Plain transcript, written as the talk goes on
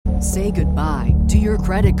Say goodbye to your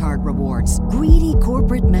credit card rewards. Greedy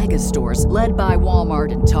corporate mega stores, led by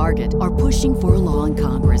Walmart and Target, are pushing for a law in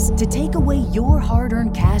Congress to take away your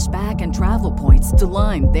hard-earned cash back and travel points to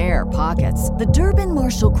line their pockets. The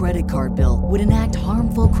Durbin-Marshall credit card bill would enact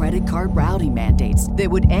harmful credit card routing mandates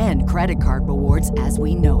that would end credit card rewards as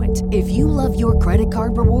we know it. If you love your credit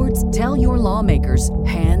card rewards, tell your lawmakers,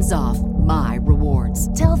 hands off my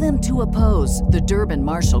rewards. Tell them to oppose the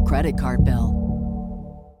Durbin-Marshall credit card bill.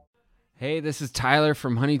 Hey, this is Tyler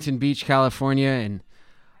from Huntington Beach, California, and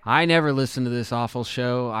I never listen to this awful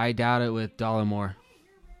show. I doubt it with Dollamore.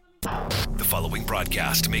 The following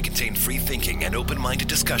broadcast may contain free thinking and open-minded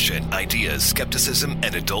discussion, ideas, skepticism,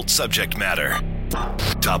 and adult subject matter.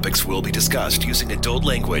 Topics will be discussed using adult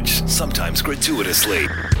language, sometimes gratuitously.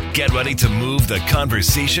 Get ready to move the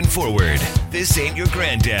conversation forward. This ain't your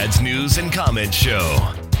granddad's news and comment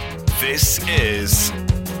show. This is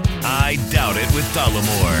I Doubt It with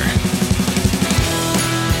Dollamore.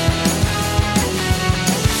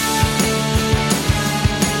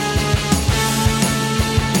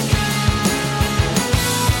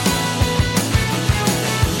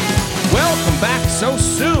 Welcome back so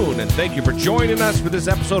soon, and thank you for joining us for this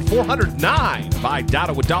episode 409 of I Doubt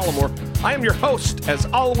It with Dollamore. I am your host, as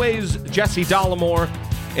always, Jesse Dollamore,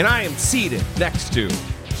 and I am seated next to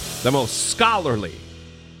the most scholarly,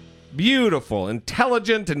 beautiful,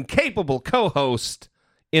 intelligent, and capable co-host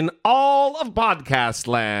in all of podcast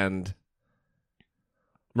land,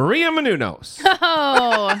 Maria Menounos.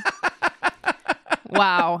 Oh,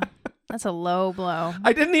 wow. That's a low blow.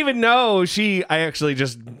 I didn't even know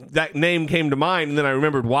that name came to mind, and then I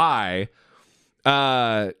remembered why.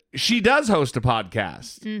 She does host a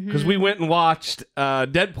podcast, because we went and watched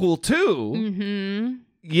Deadpool 2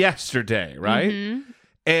 yesterday, right?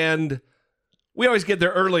 And we always get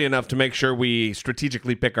there early enough to make sure we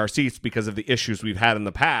strategically pick our seats because of the issues we've had in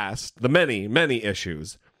the past, the many, many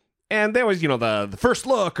issues. And there was, the first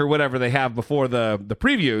look or whatever they have before the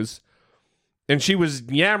previews. And she was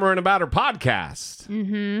yammering about her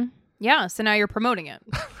podcast. Yeah, so now you're promoting it.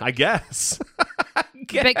 I guess.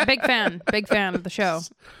 Big fan of the show.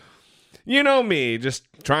 You know me, just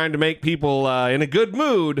trying to make people in a good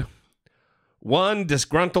mood. One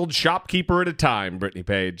disgruntled shopkeeper at a time, Brittany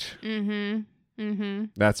Page.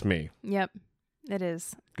 That's me. Yep, it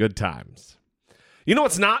is. Good times. You know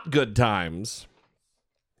what's not good times?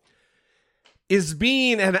 Is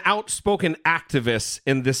being an outspoken activist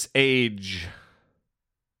in this age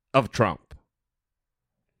of Trump.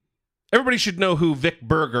 Everybody should know who Vic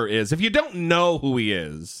Berger is. If you don't know who he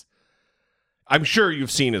is, I'm sure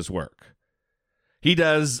you've seen his work. He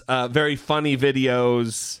does very funny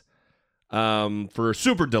videos for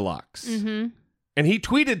Super Deluxe. And he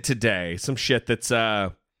tweeted today some shit that's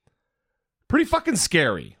pretty fucking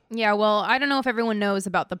scary. Yeah, well, I don't know if everyone knows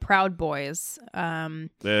about the Proud Boys.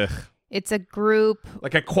 It's a group...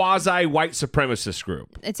 like a quasi-white supremacist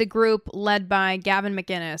group. It's a group led by Gavin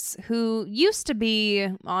McInnes, who used to be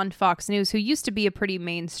on Fox News, who used to be a pretty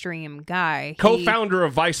mainstream guy. Co-founder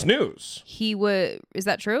of Vice News. He was... Is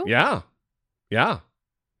that true? Yeah.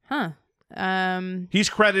 Huh. He's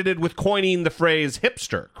credited with coining the phrase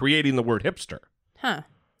hipster, creating the word hipster. Huh.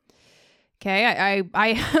 Okay,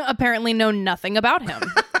 I apparently know nothing about him.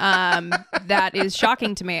 That is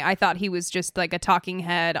shocking to me. I thought he was just like a talking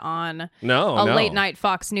head on a late night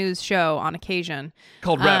Fox News show on occasion.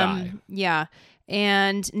 Called Red Eye. Yeah.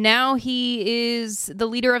 And now he is the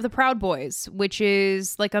leader of the Proud Boys, which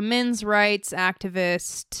is like a men's rights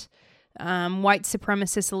activist, white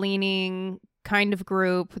supremacist leaning kind of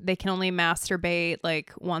group. They can only masturbate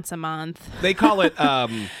like once a month. They call it... I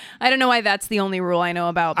don't know why that's the only rule I know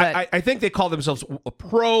about. But I think they call themselves a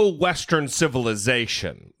pro-Western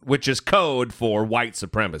civilization, which is code for white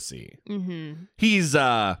supremacy. He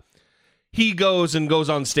goes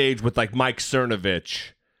on stage with like Mike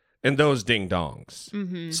Cernovich and those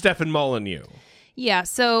ding-dongs. Stefan Molyneux. Yeah,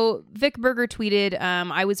 so Vic Berger tweeted,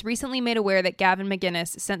 I was recently made aware that Gavin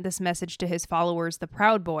McInnes sent this message to his followers, the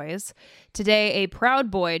Proud Boys. Today, a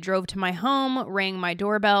Proud Boy drove to my home, rang my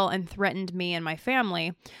doorbell, and threatened me and my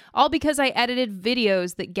family, all because I edited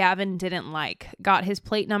videos that Gavin didn't like, got his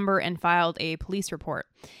plate number, and filed a police report.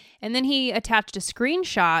 And then he attached a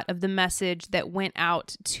screenshot of the message that went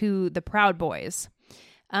out to the Proud Boys.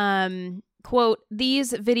 Quote,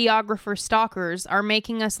 these videographer stalkers are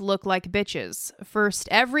making us look like bitches. First,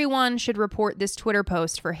 everyone should report this Twitter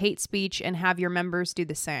post for hate speech and have your members do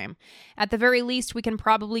the same. At the very least, we can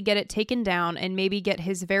probably get it taken down and maybe get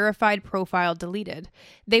his verified profile deleted.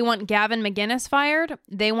 They want Gavin McInnes fired.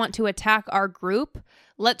 They want to attack our group.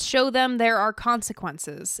 Let's show them there are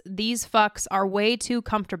consequences. These fucks are way too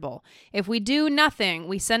comfortable. If we do nothing,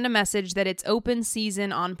 we send a message that it's open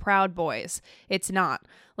season on Proud Boys. It's not.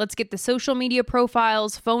 Let's get the social media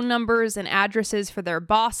profiles, phone numbers, and addresses for their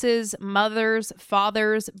bosses, mothers,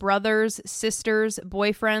 fathers, brothers, sisters,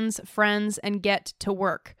 boyfriends, friends, and get to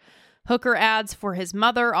work. Hooker ads for his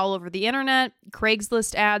mother all over the internet,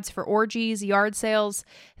 Craigslist ads for orgies, yard sales,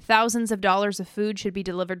 thousands of dollars of food should be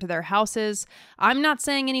delivered to their houses. I'm not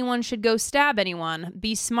saying anyone should go stab anyone.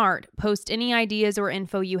 Be smart. Post any ideas or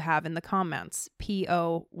info you have in the comments.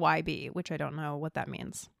 POYB, which I don't know what that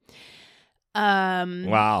means.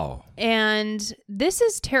 Wow. And this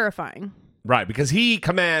is terrifying. Right, because he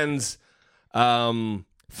commands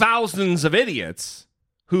thousands of idiots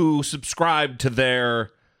who subscribe to their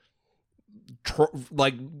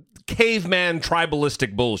caveman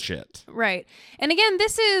tribalistic bullshit. Right. And again,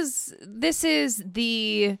 this is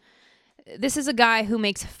a guy who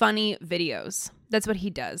makes funny videos. That's what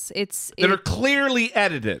he does. That are clearly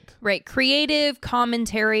edited. Right. Creative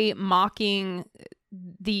commentary mocking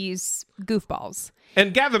these goofballs.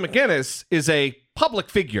 And Gavin McInnes is a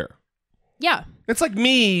public figure. Yeah. It's like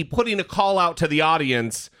me putting a call out to the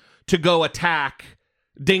audience to go attack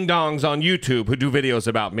ding-dongs on YouTube who do videos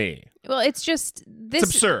about me. Well, it's just this.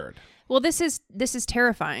 It's absurd. Well, this is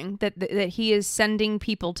terrifying that he is sending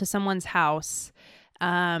people to someone's house,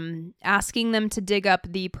 asking them to dig up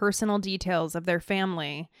the personal details of their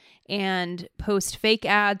family and post fake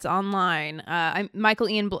ads online. Michael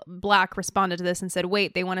Ian Black responded to this and said,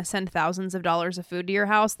 "Wait, they want to send thousands of dollars of food to your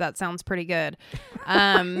house? That sounds pretty good."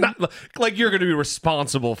 Not, like you're going to be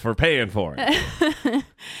responsible for paying for it.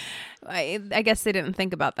 I guess they didn't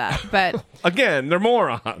think about that, but again, they're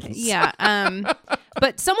morons. Yeah.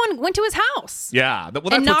 But someone went to his house. Yeah. Well,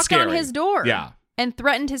 that's and knocked scary. on his door. Yeah. And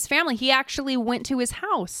threatened his family. He actually went to his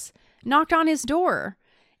house, knocked on his door,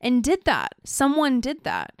 and did that. Someone did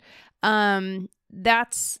that.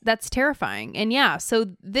 That's terrifying. And yeah,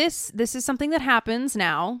 so this is something that happens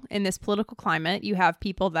now in this political climate. You have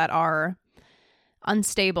people that are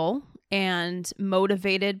unstable and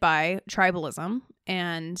motivated by tribalism.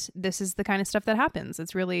 And this is the kind of stuff that happens.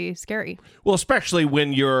 It's really scary. Well, especially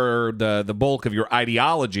when the bulk of your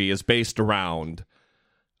ideology is based around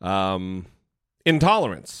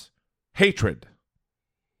intolerance, hatred,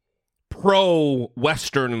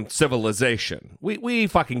 pro-Western civilization. We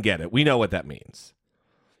fucking get it. We know what that means.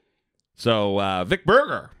 So, Vic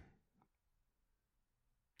Berger,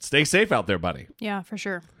 stay safe out there, buddy. Yeah, for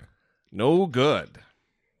sure. No good.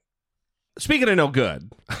 Speaking of no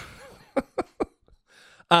good...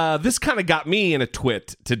 this kind of got me in a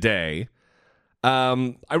twit today.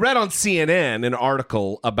 I read on CNN an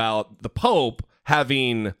article about the Pope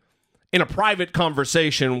having, in a private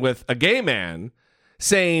conversation with a gay man,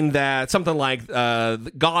 saying that something like,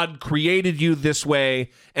 God created you this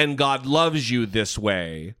way and God loves you this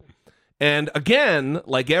way. And again,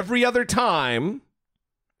 like every other time,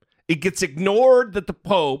 it gets ignored that the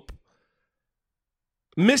Pope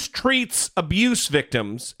mistreats abuse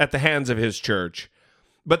victims at the hands of his church.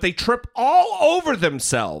 But they trip all over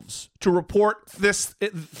themselves to report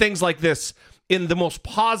things like this in the most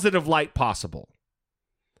positive light possible.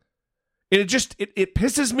 And it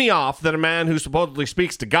pisses me off that a man who supposedly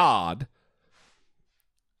speaks to God,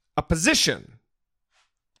 a position,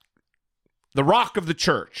 the rock of the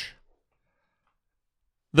church,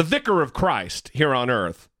 the vicar of Christ here on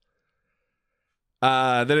earth,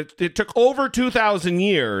 that it took over 2,000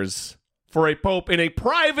 years for a pope in a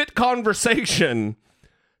private conversation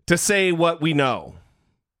to say what we know,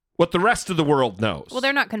 what the rest of the world knows. Well,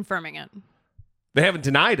 they're not confirming it. They haven't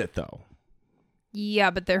denied it, though. Yeah,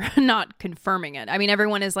 but they're not confirming it. I mean,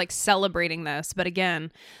 everyone is like celebrating this. But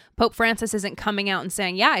again, Pope Francis isn't coming out and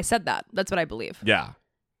saying, yeah, I said that. That's what I believe. Yeah.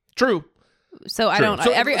 True. So I don't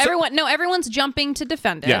know. Everyone's jumping to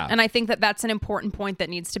defend it. Yeah. And I think that that's an important point that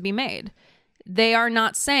needs to be made. They are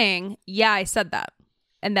not saying, yeah, I said that.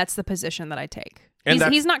 And that's the position that I take.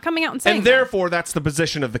 He's not coming out and saying that. And therefore, that's the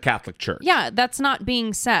position of the Catholic Church. Yeah, that's not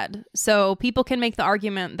being said. So people can make the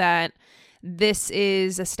argument that this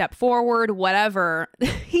is a step forward, whatever.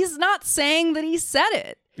 He's not saying that he said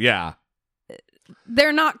it. Yeah.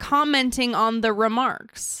 They're not commenting on the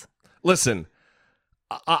remarks. Listen,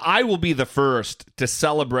 I will be the first to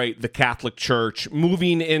celebrate the Catholic Church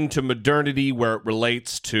moving into modernity where it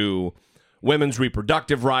relates to women's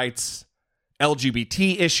reproductive rights,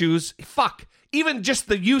 LGBT issues. Fuck. Even just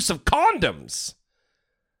the use of condoms.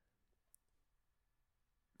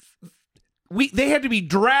 They had to be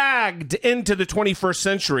dragged into the 21st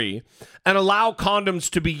century and allow condoms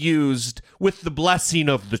to be used with the blessing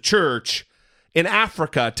of the church in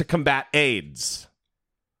Africa to combat AIDS.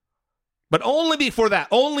 But only for that,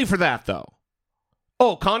 though.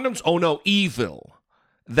 Oh, condoms? Oh, no, evil.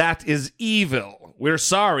 That is evil. We're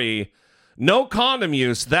sorry. No condom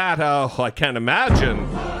use. That, I can't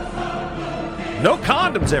imagine. No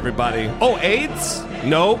condoms, everybody. Oh, AIDS?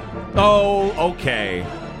 No. Oh, okay.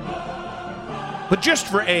 But just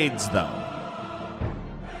for AIDS, though.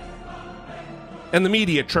 And the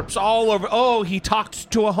media trips all over. Oh, he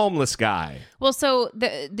talked to a homeless guy. Well, so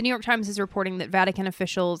the New York Times is reporting that Vatican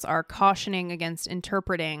officials are cautioning against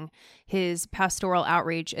interpreting his pastoral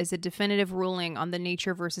outreach as a definitive ruling on the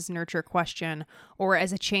nature versus nurture question or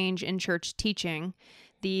as a change in church teaching.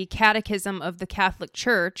 The Catechism of the Catholic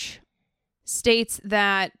Church states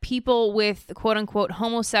that people with quote-unquote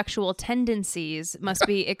homosexual tendencies must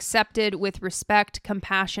be accepted with respect,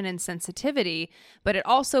 compassion, and sensitivity, but it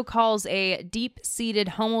also calls a deep-seated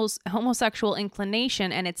homosexual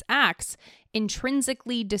inclination and its acts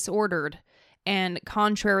intrinsically disordered and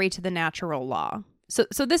contrary to the natural law.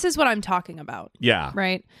 So this is what I'm talking about. Yeah.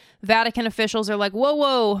 Right? Vatican officials are like,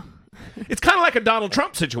 whoa. It's kind of like a Donald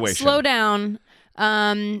Trump situation. Slow down.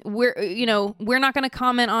 We're not going to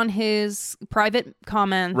comment on his private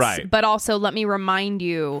comments, right? But also let me remind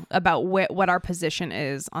you about what our position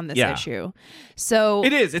is on this issue. So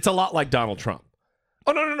it's a lot like Donald Trump.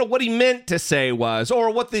 Oh, no. What he meant to say was,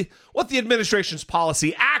 or what the administration's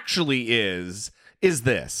policy actually is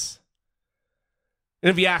this. And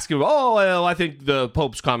if you ask him, oh, well, I think the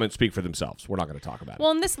Pope's comments speak for themselves. We're not going to talk about it. Well,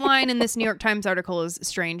 and this line in this New York Times article is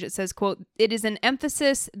strange. It says, quote, "It is an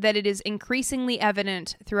emphasis that it is increasingly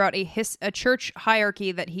evident throughout a church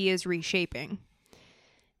hierarchy that he is reshaping."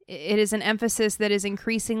 It is an emphasis that is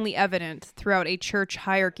increasingly evident throughout a church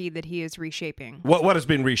hierarchy that he is reshaping. What has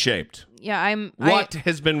been reshaped? Yeah, What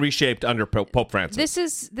has been reshaped under Pope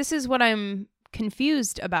Francis? This is what I'm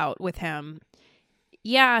confused about with him.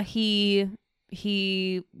 Yeah, he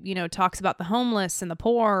talks about the homeless and the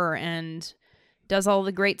poor and does all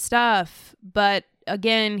the great stuff, but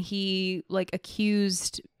again, he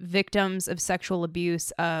accused victims of sexual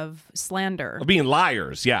abuse of slander, of being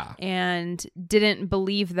liars, yeah, and didn't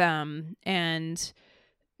believe them and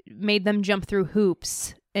made them jump through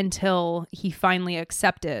hoops until he finally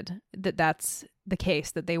accepted that that's the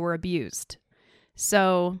case, that they were abused.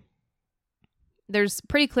 So there's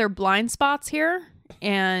pretty clear blind spots here,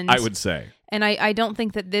 and I would say. And I don't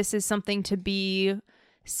think that this is something to be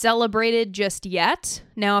celebrated just yet.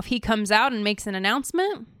 Now, if he comes out and makes an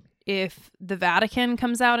announcement, if the Vatican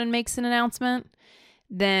comes out and makes an announcement,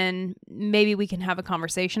 then maybe we can have a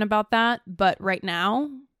conversation about that. But right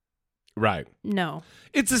now, right? No.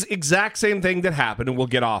 It's this exact same thing that happened, and we'll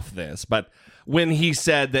get off this, but when he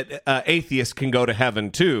said that atheists can go to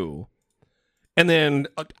heaven too, and then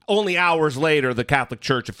only hours later, the Catholic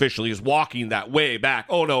Church officially is walking that way back.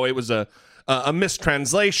 Oh, no, it was a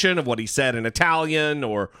mistranslation of what he said in Italian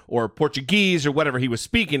or Portuguese or whatever he was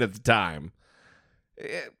speaking at the time.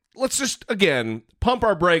 Let's just, again, pump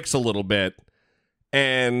our brakes a little bit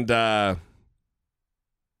and I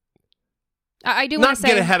do not say,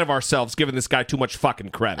 get ahead of ourselves giving this guy too much fucking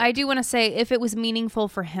credit. I do want to say, if it was meaningful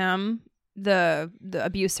for him, the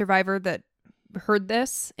abuse survivor that heard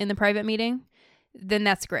this in the private meeting, then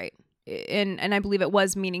that's great. And I believe it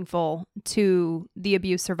was meaningful to the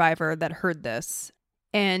abuse survivor that heard this.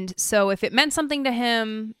 And so if it meant something to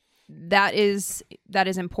him, that is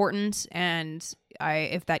important. And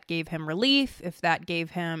if that gave him relief, if that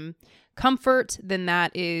gave him comfort, then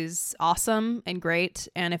that is awesome and great.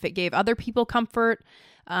 And if it gave other people comfort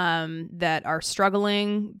that are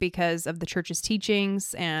struggling because of the church's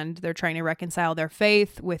teachings and they're trying to reconcile their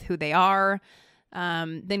faith with who they are,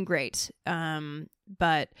 then great.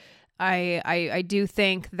 But I do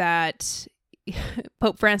think that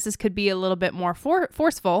Pope Francis could be a little bit more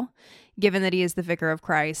forceful, given that he is the vicar of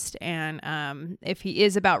Christ, and if he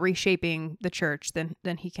is about reshaping the church,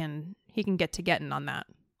 then he can getting on that.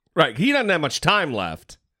 Right, he doesn't have much time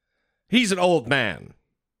left. He's an old man.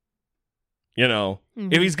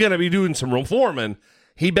 Mm-hmm. If he's gonna be doing some reforming,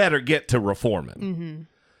 he better get to reforming. Mm-hmm.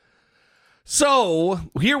 So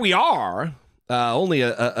here we are. Only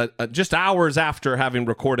just hours after having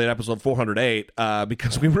recorded episode 408,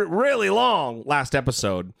 because we were really long last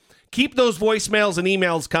episode. Keep those voicemails and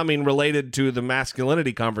emails coming related to the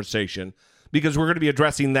masculinity conversation, because we're going to be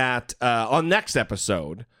addressing that on next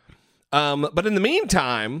episode. But in the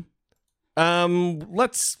meantime,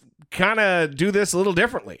 let's kind of do this a little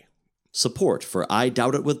differently. Support for I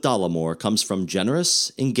Doubt It with Dollamore comes from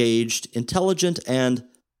generous, engaged, intelligent, and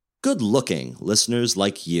good-looking listeners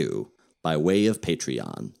like you, by way of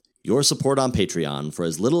Patreon. Your support on Patreon for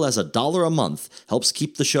as little as $1 a month helps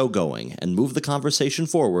keep the show going and move the conversation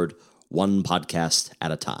forward one podcast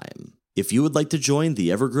at a time. If you would like to join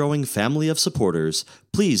the ever-growing family of supporters,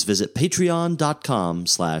 please visit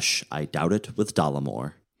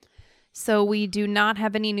patreon.com/IDoubtItWithDollamore. So we do not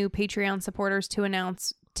have any new Patreon supporters to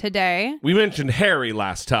announce today. We mentioned Harry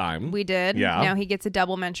last time. We did. Yeah. Now he gets a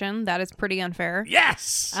double mention. That is pretty unfair.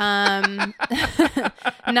 Yes! Not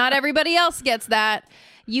everybody else gets that.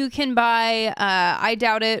 You can buy I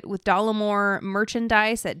Doubt It with Dollamore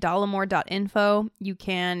merchandise at dollamore.info. You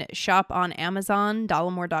can shop on Amazon,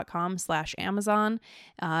 dollamore.com/Amazon.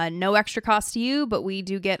 No extra cost to you, but we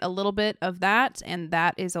do get a little bit of that, and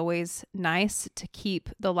that is always nice to keep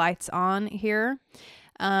the lights on here.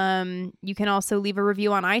 You can also leave a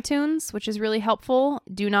review on iTunes, which is really helpful.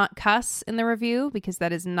 Do not cuss in the review because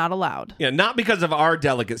that is not allowed. Yeah, not because of our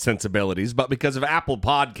delicate sensibilities, but because of Apple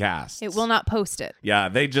Podcasts. It will not post it. Yeah,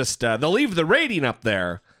 they just, they'll leave the rating up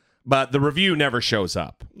there, but the review never shows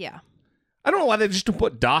up. Yeah. I don't know why they just don't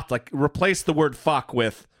put dots, like replace the word fuck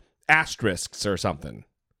with asterisks or something.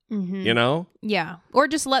 Mm-hmm. You know? Yeah. Or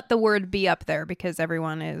just let the word be up there because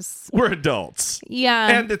everyone is... We're adults. Yeah.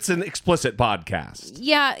 And it's an explicit podcast.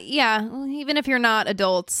 Yeah. Well, even if you're not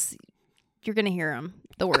adults, you're going to hear them.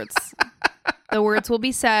 The words. The words will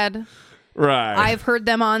be said. Right. I've heard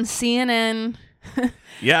them on CNN.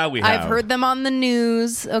 Yeah, we have. I've heard them on the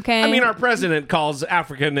news. Okay. I mean, our president calls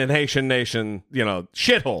African and Haitian nation,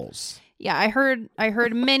 shitholes. Yeah, I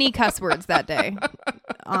heard many cuss words that day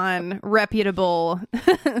on reputable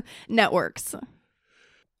networks.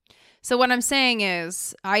 So what I'm saying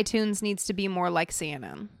is iTunes needs to be more like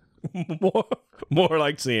CNN. more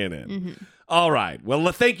like CNN. Mm-hmm. All right.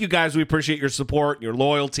 Well, thank you guys. We appreciate your support, your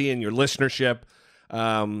loyalty, and your listenership.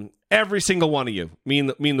 Every single one of you mean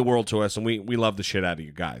the world to us, and we love the shit out of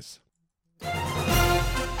you guys.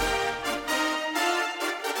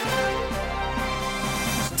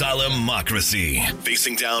 Dollamocracy.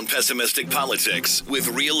 Facing down pessimistic politics with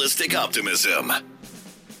realistic optimism.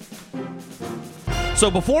 So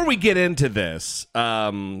before we get into this,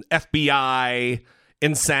 FBI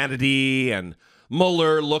insanity and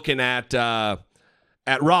Mueller looking at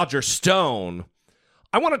Roger Stone,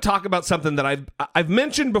 I want to talk about something that I've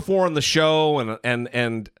mentioned before on the show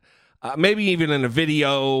and maybe even in a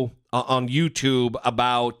video on YouTube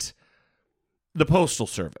about the Postal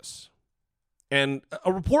Service. And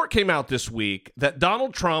a report came out this week that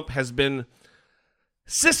Donald Trump has been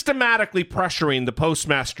systematically pressuring the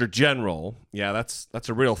Postmaster General, yeah, that's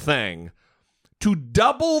a real thing, to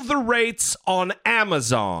double the rates on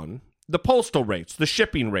Amazon, the postal rates, the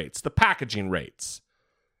shipping rates, the packaging rates.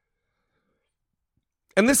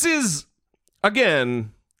 And this is,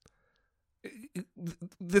 again,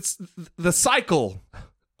 the cycle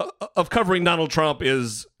of covering Donald Trump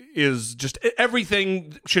is just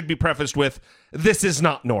everything should be prefaced with, this is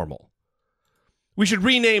not normal. We should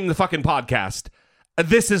rename the fucking podcast,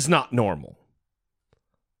 This Is Not Normal.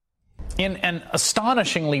 In an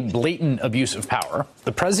astonishingly blatant abuse of power,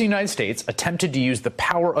 the President of the United States attempted to use the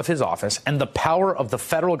power of his office and the power of the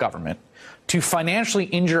federal government to financially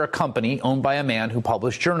injure a company owned by a man who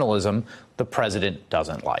published journalism the president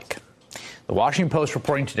doesn't like. The Washington Post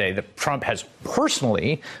reporting today that Trump has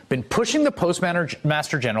personally been pushing the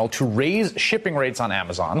Postmaster General to raise shipping rates on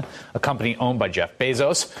Amazon, a company owned by Jeff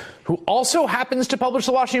Bezos, who also happens to publish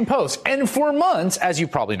the Washington Post. And for months, as you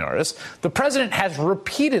probably noticed, the president has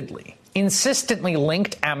repeatedly, insistently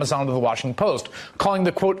linked Amazon to the Washington Post, calling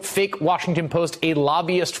the, quote, fake Washington Post a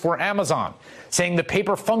lobbyist for Amazon, saying the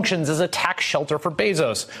paper functions as a tax shelter for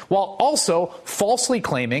Bezos, while also falsely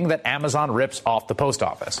claiming that Amazon rips off the post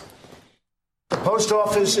office. The post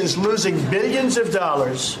office is losing billions of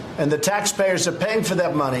dollars, and the taxpayers are paying for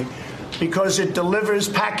that money because it delivers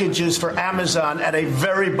packages for Amazon at a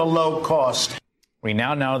very below cost. We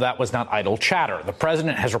now know that was not idle chatter. The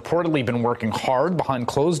president has reportedly been working hard behind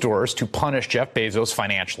closed doors to punish Jeff Bezos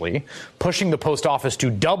financially, pushing the post office to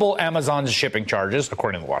double Amazon's shipping charges,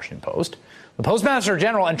 according to the Washington Post. The Postmaster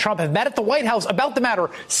General and Trump have met at the White House about the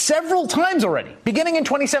matter several times already, beginning in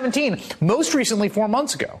 2017, most recently 4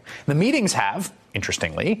 months ago. The meetings have,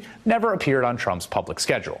 interestingly, never appeared on Trump's public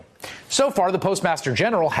schedule. So far, the Postmaster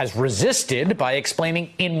General has resisted by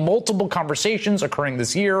explaining in multiple conversations occurring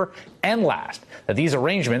this year and last that these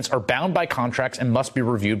arrangements are bound by contracts and must be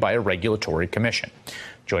reviewed by a regulatory commission.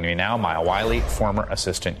 Joining me now, Maya Wiley, former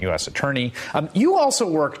assistant U.S. attorney. You also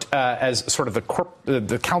worked as sort of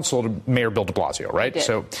the counsel to Mayor Bill de Blasio, right?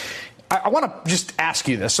 So I want to just ask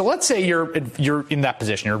you this. So let's say you're in that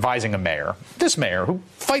position. You're advising a mayor, this mayor who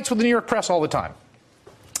fights with the New York press all the time.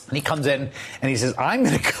 And he comes in and he says, I'm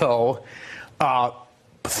going to go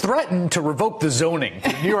threatened to revoke the zoning to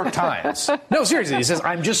the New York Times. No, seriously, he says,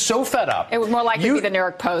 I'm just so fed up. It would more likely be the New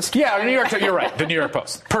York Post. Yeah, the New York. You're right, the New York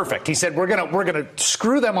Post. Perfect. He said, we're gonna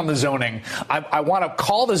screw them on the zoning. I want to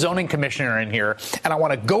call the zoning commissioner in here, and I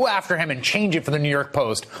want to go after him and change it for the New York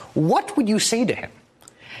Post. What would you say to him?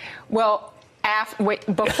 Well,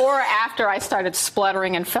 before or after I started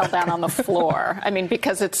spluttering and fell down on the floor. I mean,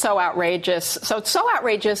 because it's so outrageous. So it's so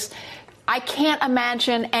outrageous, I can't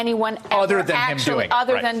imagine anyone other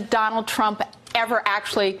than Donald Trump ever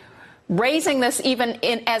actually raising this even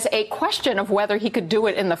as a question of whether he could do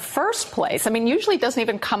it in the first place. I mean, usually it doesn't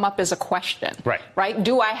even come up as a question. Right?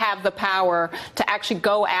 Do I have the power to actually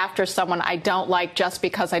go after someone I don't like just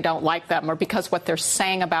because I don't like them or because what they're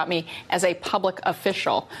saying about me as a public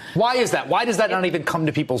official? Why is that? Why does that not even come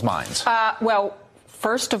to people's minds? Well,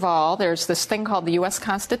 first of all, there's this thing called the U.S.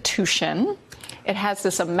 Constitution. It has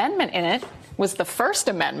this amendment in it, was the First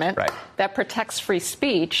Amendment, that protects free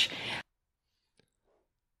speech.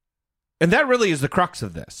 And that really is the crux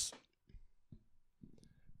of this.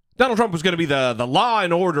 Donald Trump was going to be the law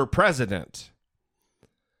and order president.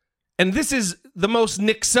 And this is the most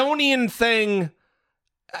Nixonian thing.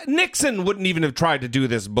 Nixon wouldn't even have tried to do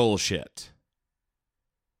this bullshit.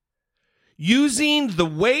 Using the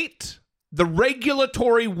weight, the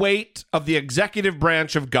regulatory weight of the executive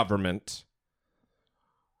branch of government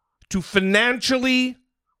to financially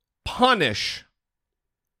punish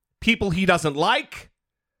people he doesn't like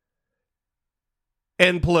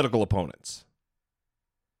and political opponents.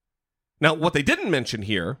 Now, what they didn't mention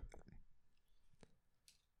here,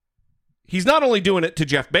 he's not only doing it to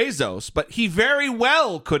Jeff Bezos, but he very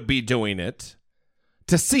well could be doing it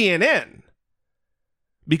to CNN,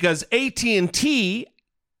 because AT&T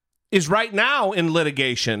is right now in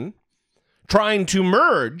litigation trying to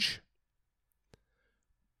merge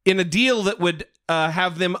in a deal that would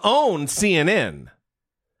have them own CNN,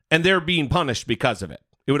 and they're being punished because of it.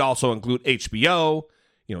 It would also include HBO,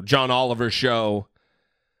 John Oliver's show.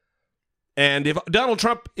 And if Donald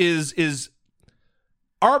Trump is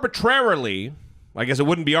arbitrarily, I guess it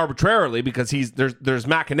wouldn't be arbitrarily because there's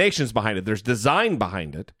machinations behind it, there's design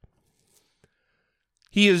behind it.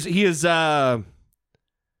 He's using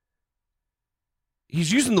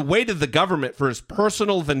the weight of the government for his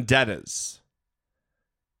personal vendettas.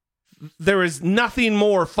 There is nothing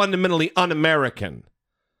more fundamentally un-American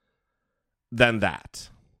than that.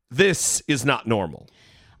 This is not normal.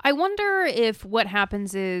 I wonder if what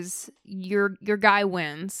happens is your guy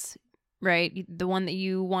wins, right? The one that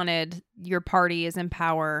you wanted, your party is in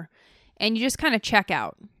power, and you just kind of check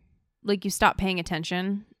out. Like, you stop paying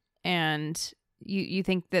attention, and you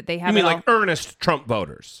think that they have You mean it like earnest Trump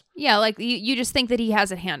voters? Yeah, like you just think that he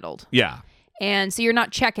has it handled. Yeah. And so you're not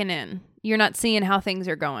checking in. You're not seeing how things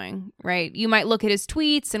are going, right? You might look at his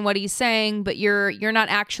tweets and what he's saying, but you're not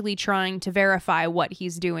actually trying to verify what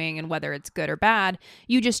he's doing and whether it's good or bad.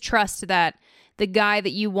 You just trust that the guy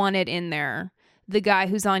that you wanted in there, the guy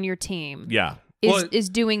who's on your team, is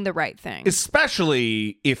doing the right thing.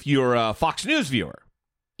 Especially if you're a Fox News viewer.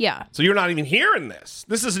 Yeah. So you're not even hearing this.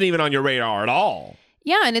 This isn't even on your radar at all.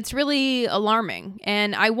 Yeah, and it's really alarming.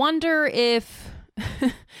 And I wonder if...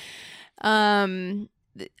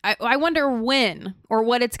 I wonder when or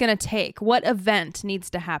what it's going to take. What event needs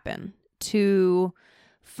to happen to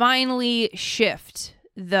finally shift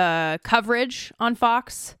the coverage on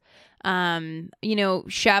Fox?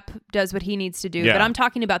 Shep does what he needs to do, but I'm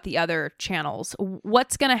talking about the other channels.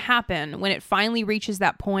 What's going to happen when it finally reaches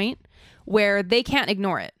that point where they can't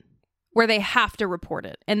ignore it, where they have to report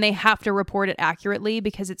it, and they have to report it accurately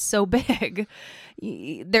because it's so big?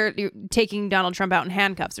 They're taking Donald Trump out in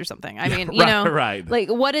handcuffs or something. I mean, right. Like,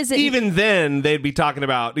 what is it? Even then, they'd be talking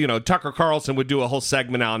about, Tucker Carlson would do a whole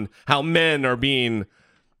segment on how men are being,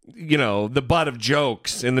 the butt of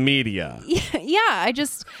jokes in the media. Yeah,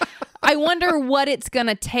 I wonder what it's going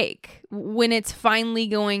to take when it's finally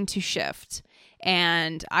going to shift.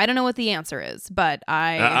 And I don't know what the answer is, but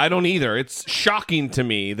I don't either. It's shocking to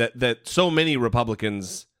me that so many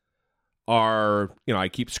Republicans are, I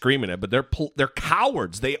keep screaming it, but they're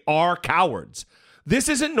cowards. They are cowards. This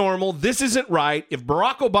isn't normal. This isn't right. If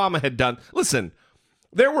Barack Obama had listen,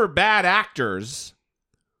 there were bad actors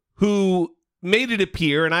who made it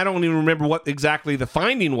appear, and I don't even remember what exactly the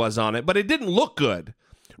finding was on it, but it didn't look good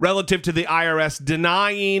relative to the IRS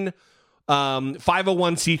denying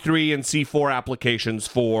 501c3 and C4 applications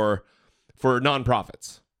for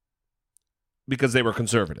nonprofits because they were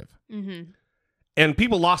conservative. Mm-hmm. And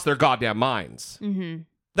people lost their goddamn minds. Mm-hmm.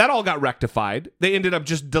 That all got rectified. They ended up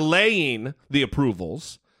just delaying the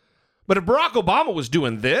approvals. But if Barack Obama was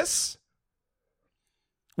doing this,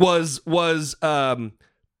 was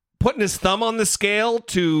putting his thumb on the scale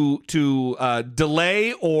to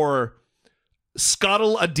delay or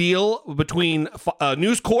scuttle a deal between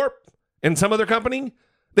News Corp and some other company,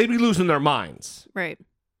 they'd be losing their minds. Right.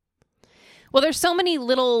 Well, there's so many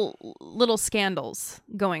little scandals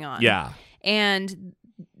going on. Yeah. And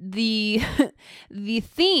the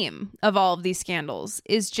theme of all of these scandals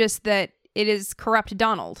is just that it is corrupt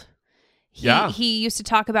Donald. He used to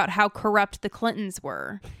talk about how corrupt the Clintons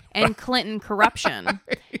were and Clinton corruption.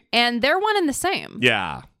 Right. And they're one and the same.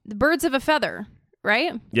 Yeah. The birds of a feather,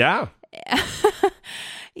 right? Yeah.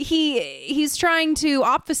 He's trying to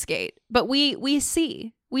obfuscate, but we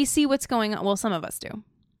see what's going on. Well, some of us do.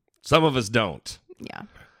 Some of us don't. Yeah.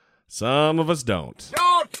 Some of us don't.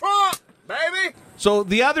 Yo, Trump, baby! So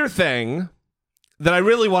the other thing that I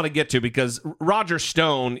really want to get to, because Roger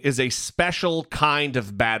Stone is a special kind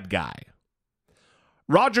of bad guy.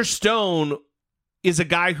 Roger Stone is a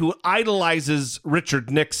guy who idolizes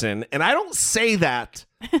Richard Nixon, and I don't say that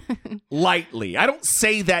lightly. I don't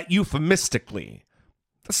say that euphemistically.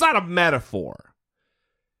 That's not a metaphor.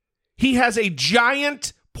 He has a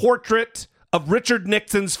giant portrait of Richard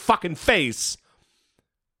Nixon's fucking face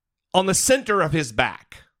on the center of his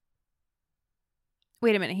back.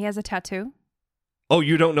 Wait a minute, he has a tattoo? Oh,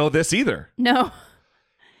 you don't know this either? No.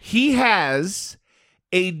 He has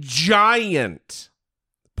a giant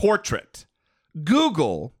portrait.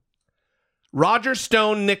 Google Roger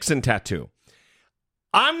Stone Nixon tattoo.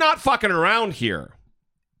 I'm not fucking around here.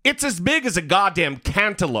 It's as big as a goddamn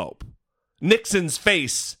cantaloupe. Nixon's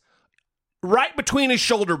face right between his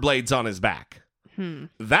shoulder blades on his back.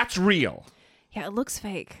 That's real. Yeah, it looks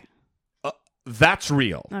fake. That's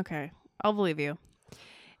real. Okay, I'll believe you.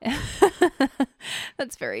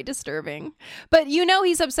 That's very disturbing. But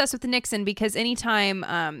he's obsessed with Nixon because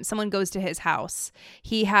anytime someone goes to his house,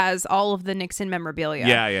 he has all of the Nixon memorabilia.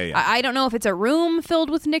 Yeah. I don't know if it's a room filled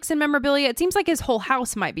with Nixon memorabilia. It seems like his whole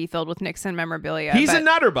house might be filled with Nixon memorabilia. He's a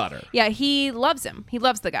nutter butter. Yeah, he loves him. He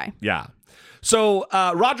loves the guy. Yeah. So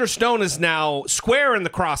Roger Stone is now square in the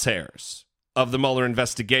crosshairs of the Mueller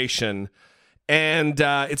investigation, and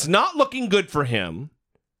it's not looking good for him.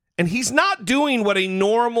 And he's not doing what a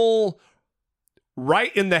normal,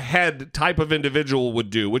 right in the head type of individual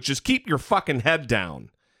would do, which is keep your fucking head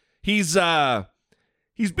down. He's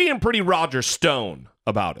being pretty Roger Stone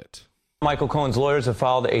about it. Michael Cohen's lawyers have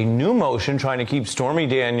filed a new motion trying to keep Stormy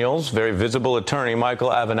Daniels' very visible attorney,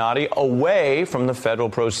 Michael Avenatti, away from the federal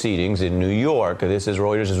proceedings in New York. This is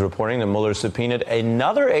Reuters is reporting that Mueller subpoenaed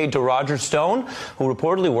another aide to Roger Stone, who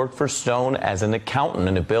reportedly worked for Stone as an accountant.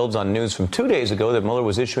 And it builds on news from 2 days ago that Mueller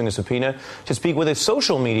was issuing a subpoena to speak with a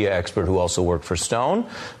social media expert who also worked for Stone.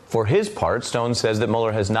 For his part, Stone says that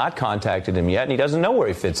Mueller has not contacted him yet, and he doesn't know where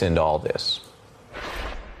he fits into all this.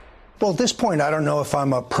 Well, at this point, I don't know if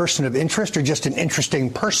I'm a person of interest or just an interesting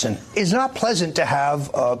person. It's not pleasant to have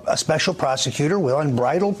a special prosecutor with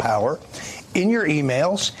unbridled power in your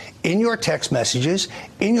emails, in your text messages,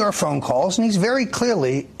 in your phone calls, and he's very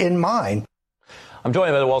clearly in mine. I'm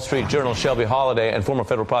joined by the Wall Street Journal's Shelby Holliday and former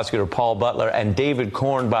federal prosecutor Paul Butler and David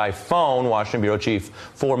Korn by phone, Washington Bureau Chief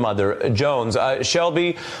for Mother Jones.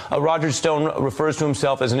 Shelby, Roger Stone refers to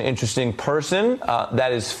himself as an interesting person.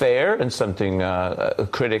 That is fair and something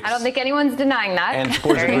critics... I don't think anyone's denying that. And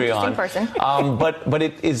scores agree on. Person. But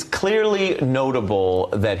it is clearly notable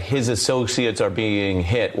that his associates are being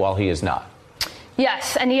hit while he is not.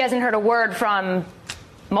 Yes, and he hasn't heard a word from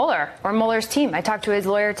Mueller or Mueller's team. I talked to his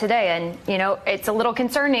lawyer today, and, it's a little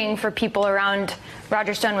concerning for people around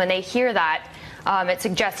Roger Stone when they hear that. It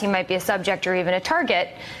suggests he might be a subject or even a target.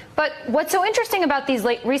 But what's so interesting about these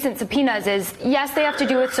recent subpoenas is, yes, they have to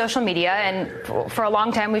do with social media. And for a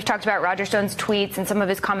long time, we've talked about Roger Stone's tweets and some of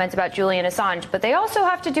his comments about Julian Assange. But they also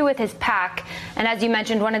have to do with his PAC. And as you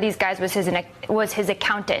mentioned, one of these guys was his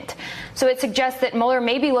accountant. So it suggests that Mueller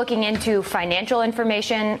may be looking into financial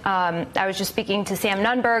information. I was just speaking to Sam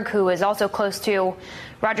Nunberg, who is also close to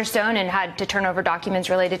Roger Stone and had to turn over documents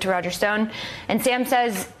related to Roger Stone. And Sam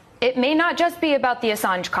says it may not just be about the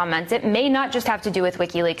Assange comments. It may not just have to do with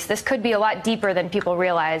WikiLeaks. This could be a lot deeper than people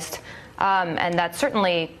realized. And that's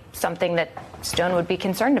certainly something that Stone would be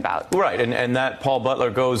concerned about. Right. And that, Paul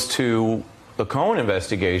Butler, goes to the Cohen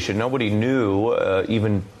investigation. Nobody knew,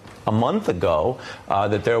 even a month ago,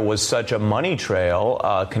 that there was such a money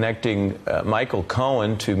trail connecting Michael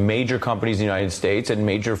Cohen to major companies in the United States and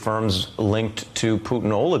major firms linked to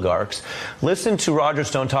Putin oligarchs. Listen to Roger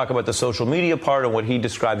Stone talk about the social media part and what he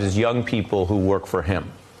describes as young people who work for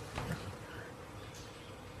him.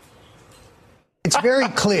 It's very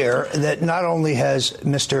clear that not only has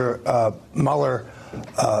Mr. Mueller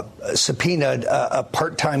subpoenaed a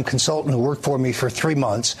part-time consultant who worked for me for 3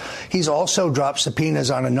 months. He's also dropped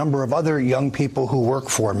subpoenas on a number of other young people who work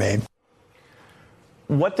for me.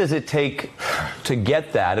 What does it take to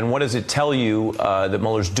get that, and what does it tell you that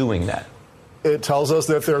Mueller's doing that? It tells us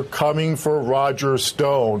that they're coming for Roger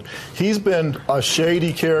Stone. He's been a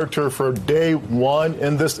shady character for day one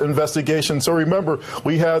in this investigation. So remember,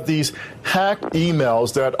 we have these hacked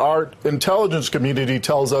emails that our intelligence community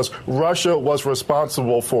tells us Russia was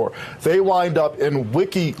responsible for. They wind up in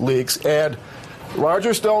WikiLeaks, and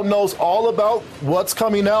Roger Stone knows all about what's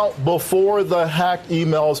coming out before the hacked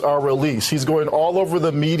emails are released. He's going all over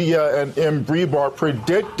the media and in Breitbart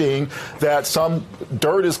predicting that some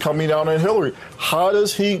dirt is coming out on Hillary. How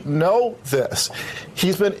does he know this?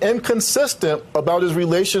 He's been inconsistent about his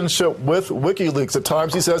relationship with WikiLeaks. At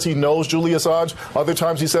times he says he knows Julian Assange. Other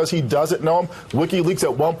times he says he doesn't know him. WikiLeaks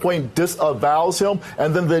at one point disavows him.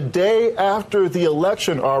 And then the day after the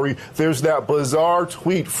election, Ari, there's that bizarre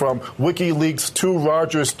tweet from WikiLeaks to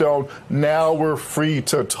Roger Stone. Now we're free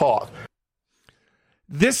to talk.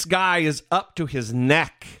 This guy is up to his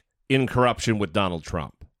neck in corruption with Donald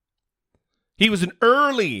Trump. He was an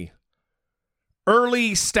early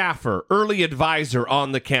staffer, early advisor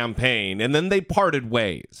on the campaign, and then they parted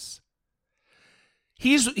ways.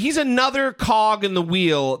 He's another cog in the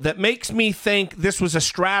wheel that makes me think this was a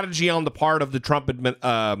strategy on the part of the Trump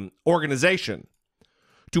organization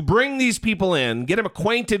to bring these people in, get them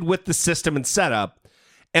acquainted with the system and setup,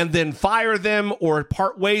 and then fire them or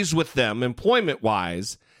part ways with them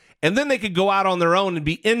employment-wise, and then they could go out on their own and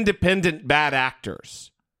be independent bad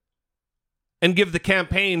actors and give the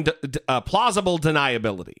campaign plausible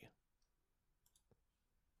deniability.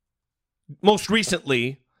 Most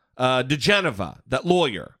recently, DeGeneva, that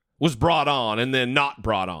lawyer, was brought on and then not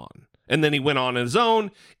brought on. And then he went on his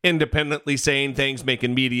own, independently saying things,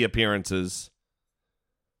 making media appearances.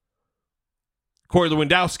 Corey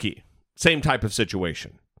Lewandowski, same type of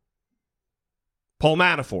situation. Paul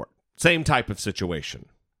Manafort, same type of situation.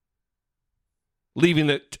 Leaving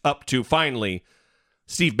it up to, finally,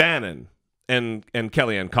 Steve Bannon and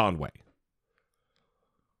Kellyanne Conway.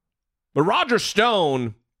 But Roger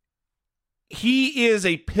Stone, he is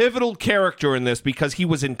a pivotal character in this because he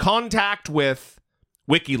was in contact with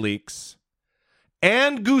WikiLeaks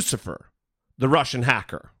and Guccifer, the Russian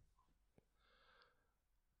hacker.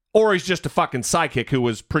 Or he's just a fucking psychic who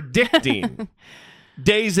was predicting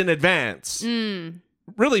days in advance,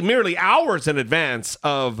 really merely hours in advance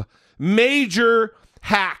of major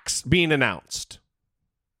hacks being announced.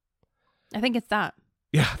 I think it's that.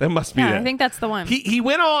 Yeah, that must be it. I think that's the one. He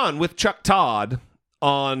went on with Chuck Todd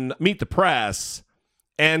on Meet the Press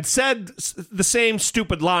and said the same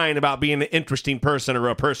stupid line about being an interesting person or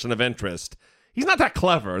a person of interest. He's not that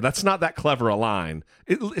clever. That's not that clever a line,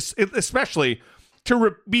 especially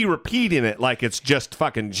to be repeating it like it's just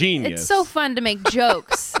fucking genius. It's so fun to make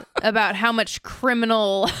jokes about how much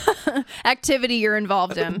criminal activity you're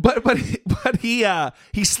involved in. But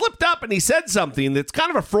he slipped up and he said something that's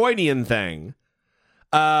kind of a Freudian thing.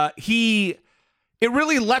 It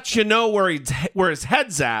really lets you know where his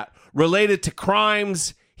head's at related to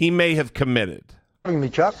crimes he may have committed.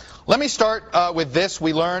 Chuck. Let me start with this.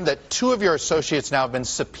 We learned that 2 of your associates now have been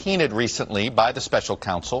subpoenaed recently by the special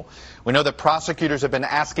counsel. We know that prosecutors have been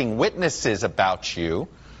asking witnesses about you.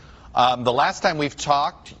 The last time we've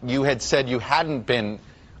talked, you had said you hadn't been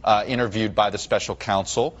interviewed by the special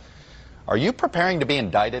counsel. Are you preparing to be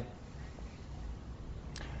indicted?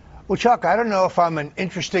 Well, Chuck, I don't know if I'm an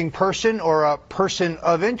interesting person or a person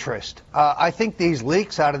of interest. I think these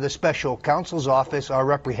leaks out of the special counsel's office are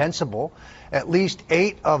reprehensible. At least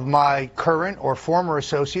 8 of my current or former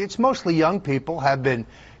associates, mostly young people, have been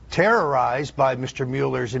terrorized by Mr.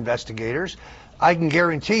 Mueller's investigators. I can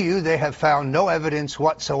guarantee you they have found no evidence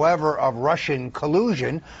whatsoever of Russian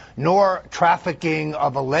collusion, nor trafficking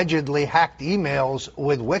of allegedly hacked emails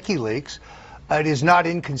with WikiLeaks. It is not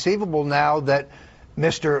inconceivable now that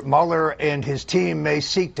Mr. Mueller and his team may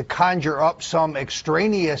seek to conjure up some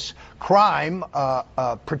extraneous crime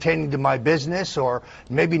pertaining to my business, or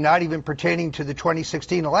maybe not even pertaining to the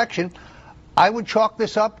 2016 election. I would chalk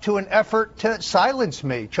this up to an effort to silence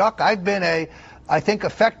me. Chuck, I've been I think,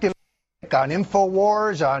 effective on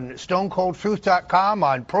InfoWars, on StoneColdTruth.com,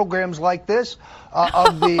 on programs like this,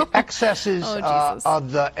 of the excesses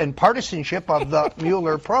and partisanship of the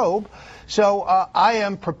Mueller probe. So I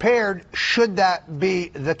am prepared should that be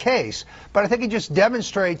the case. But I think it just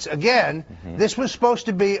demonstrates, again, this was supposed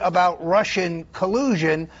to be about Russian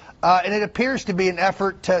collusion, and it appears to be an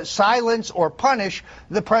effort to silence or punish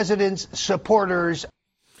the president's supporters.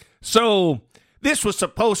 So this was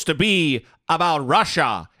supposed to be about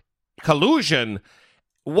Russia collusion,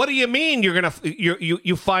 What do you mean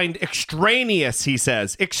you find extraneous, he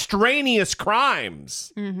says, extraneous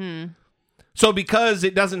crimes? Mm-hmm. So because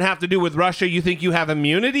it doesn't have to do with Russia, you think you have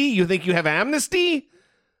immunity? You think you have amnesty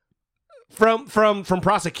from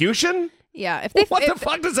prosecution? Yeah. What the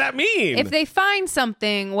fuck does that mean? If they find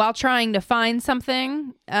something while trying to find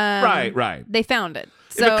something, right. They found it.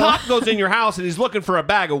 So if a cop goes in your house and he's looking for a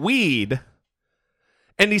bag of weed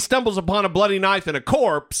and he stumbles upon a bloody knife and a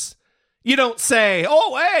corpse, you don't say,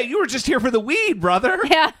 "Oh, hey, you were just here for the weed, brother."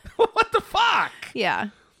 Yeah. What the fuck? Yeah.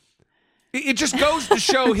 It just goes to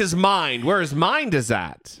show his mind, where his mind is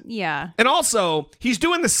at. Yeah. And also, he's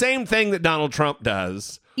doing the same thing that Donald Trump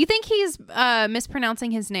does. You think he's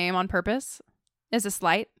mispronouncing his name on purpose as a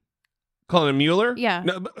slight? Calling him Mueller? Yeah.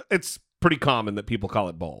 No, it's pretty common that people call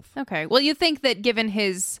it both. Okay. Well, you think that given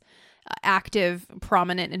his active,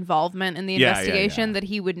 prominent involvement in the investigation, that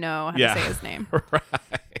he would know how to say his name. Right.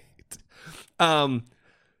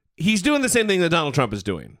 He's doing the same thing that Donald Trump is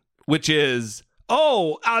doing, which is,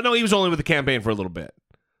 no, he was only with the campaign for a little bit.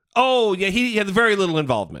 Oh, yeah, he had very little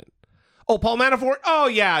involvement. Oh, Paul Manafort? Oh,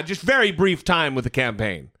 yeah, just very brief time with the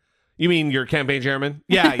campaign. You mean your campaign chairman?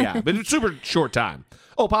 Yeah, but it's super short time.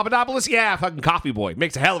 Oh, Papadopoulos? Yeah, fucking coffee boy.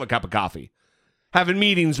 Makes a hell of a cup of coffee. Having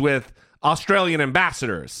meetings with Australian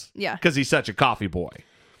ambassadors. Yeah. Because he's such a coffee boy.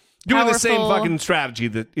 Doing the same fucking strategy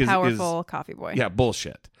that is... Powerful coffee boy. Yeah,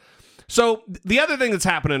 bullshit. So the other thing that's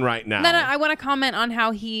happening right now... No, I want to comment on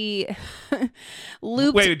how he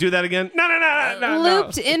looped... Wait, do that again? No.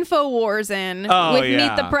 Looped InfoWars in with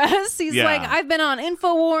Meet the Press. He's like, I've been on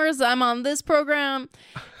InfoWars. I'm on this program.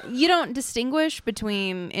 You don't distinguish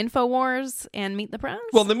between InfoWars and Meet the Press?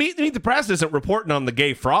 Well, the Meet the Press isn't reporting on the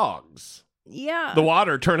gay frogs. Yeah. The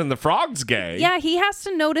water turning the frogs gay. Yeah, he has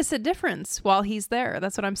to notice a difference while he's there.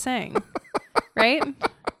 That's what I'm saying. Right?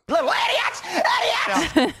 Little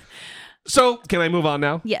idiots! So, can I move on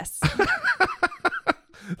now? Yes.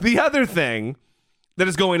 The other thing that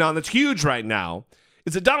is going on that's huge right now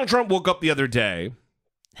is that Donald Trump woke up the other day,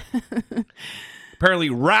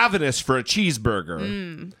 apparently ravenous for a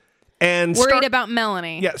cheeseburger. And worried about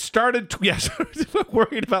Melanie. Yeah,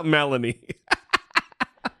 worried about Melanie.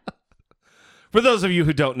 For those of you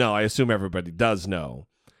who don't know, I assume everybody does know,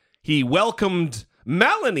 he welcomed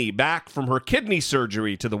Melanie back from her kidney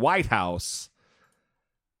surgery to the White House.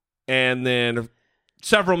 And then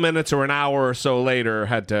several minutes or an hour or so later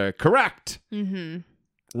had to correct,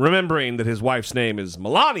 remembering that his wife's name is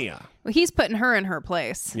Melania. Well, he's putting her in her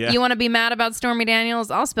place. Yeah. You want to be mad about Stormy Daniels?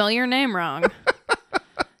 I'll spell your name wrong.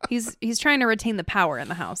 He's trying to retain the power in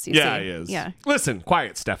the house. You see? He is. Yeah. Listen,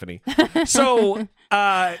 quiet, Stephanie. So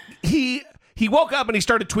he woke up and he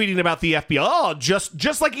started tweeting about the FBI. Oh,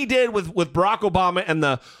 just like he did with Barack Obama and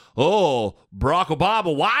the Barack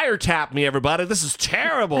Obama wiretapped me, everybody. This is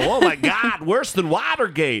terrible. Oh my God, worse than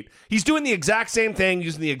Watergate. He's doing the exact same thing,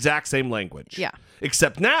 using the exact same language. Yeah.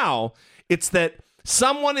 Except now it's that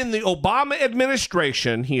someone in the Obama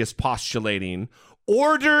administration, he is postulating,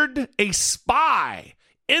 ordered a spy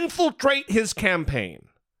infiltrate his campaign.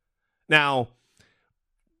 Now,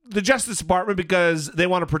 the Justice Department, because they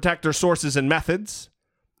want to protect their sources and methods,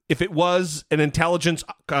 if it was an intelligence,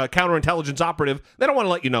 counterintelligence operative, they don't want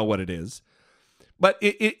to let you know what it is. But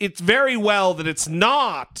it's very well that it's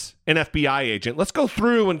not an FBI agent. Let's go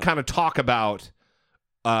through and kind of talk about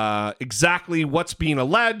exactly what's being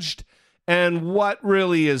alleged and what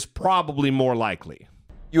really is probably more likely.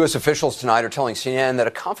 U.S. officials tonight are telling CNN that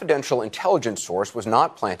a confidential intelligence source was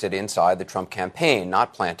not planted inside the Trump campaign,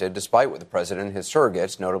 not planted despite what the president and his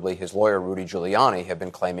surrogates, notably his lawyer Rudy Giuliani, have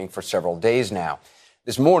been claiming for several days now.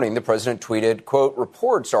 This morning, the president tweeted, quote,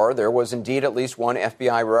 reports are there was indeed at least one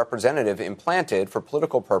FBI representative implanted for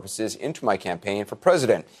political purposes into my campaign for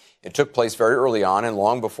president. It took place very early on and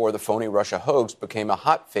long before the phony Russia hoax became a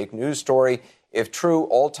hot fake news story, if true,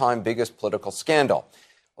 all-time biggest political scandal.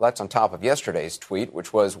 Well, that's on top of yesterday's tweet,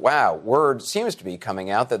 which was, wow, word seems to be coming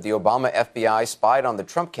out that the Obama FBI spied on the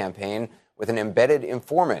Trump campaign with an embedded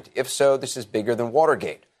informant. If so, this is bigger than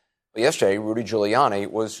Watergate. Well, yesterday, Rudy Giuliani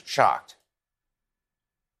was shocked.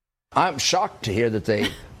 I'm shocked to hear that they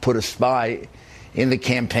put a spy in the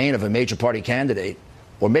campaign of a major party candidate,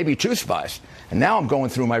 or maybe two spies. And now I'm going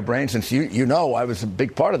through my brain, since you know I was a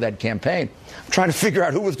big part of that campaign. I'm trying to figure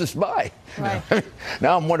out who was the spy. Right.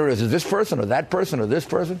 Now I'm wondering, is it this person or that person or this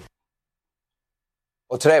person?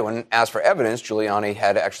 Well, today, when asked for evidence, Giuliani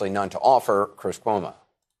had actually none to offer. Chris Cuomo.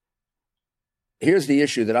 Here's the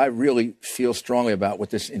issue that I really feel strongly about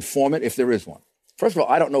with this informant, if there is one. First of all,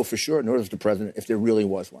 I don't know for sure, nor does the president, if there really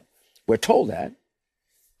was one. We're told that.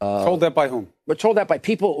 Told that by whom? We're told that by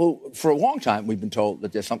people who, for a long time, we've been told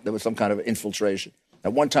that there was some kind of infiltration.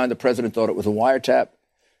 At one time, the president thought it was a wiretap.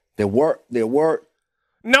 There were.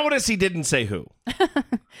 Notice he didn't say who.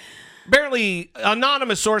 Apparently,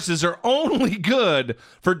 anonymous sources are only good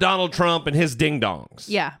for Donald Trump and his ding-dongs.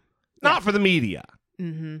 Yeah. Not for the media.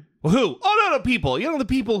 Mm-hmm. Well, who? Oh, no, people. You know, the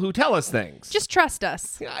people who tell us things. Just trust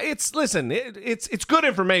us. It's good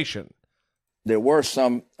information. There were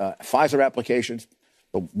some FISA applications,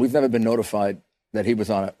 but we've never been notified that he was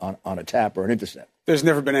on a tap or an intercept. There's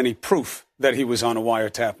never been any proof that he was on a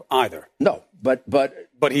wiretap either. No, but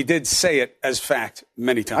he did say it as fact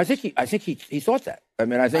many times. I think he thought that. I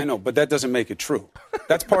know, but that doesn't make it true.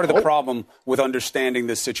 That's part of the problem with understanding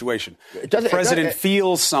this situation. The president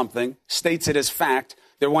feels something, states it as fact.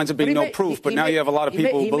 There winds up being no proof, but now you have a lot of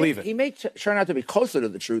people who believe it. He may turn out to be closer to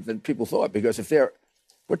the truth than people thought, because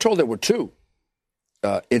we're told there were two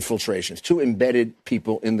infiltrations, two embedded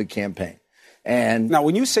people in the campaign. And now,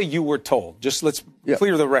 when you say you were told, just let's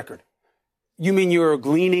clear the record. You mean you're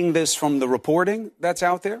gleaning this from the reporting that's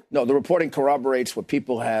out there? No, the reporting corroborates what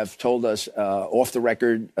people have told us off the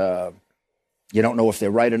record. You don't know if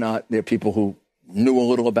they're right or not. They're people who knew a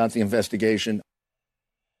little about the investigation.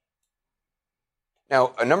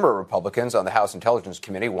 Now, a number of Republicans on the House Intelligence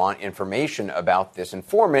Committee want information about this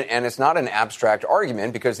informant, and it's not an abstract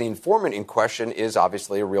argument because the informant in question is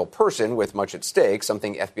obviously a real person with much at stake,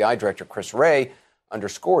 something FBI Director Chris Wray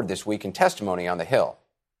underscored this week in testimony on the Hill.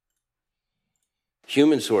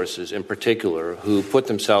 Human sources in particular who put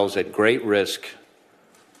themselves at great risk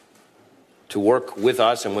to work with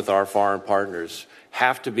us and with our foreign partners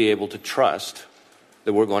have to be able to trust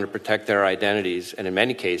that we're going to protect their identities and, in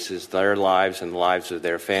many cases, their lives and the lives of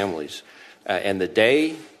their families. And the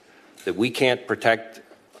day that we can't protect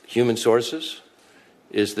human sources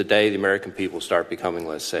is the day the American people start becoming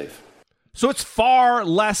less safe. So it's far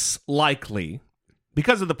less likely,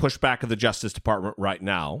 because of the pushback of the Justice Department right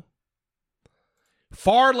now,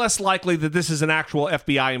 far less likely that this is an actual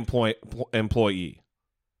FBI employee,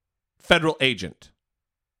 federal agent.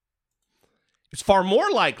 It's far more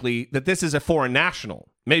likely that this is a foreign national,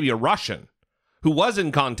 maybe a Russian, who was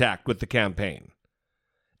in contact with the campaign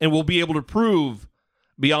and will be able to prove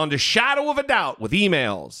beyond a shadow of a doubt with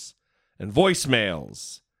emails and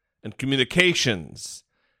voicemails and communications,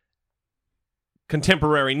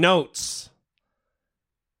 contemporary notes,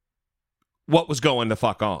 what was going the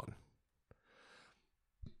fuck on.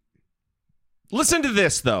 Listen to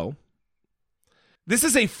this, though. This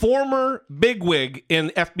is a former bigwig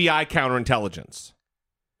in FBI counterintelligence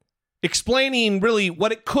explaining really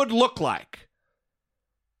what it could look like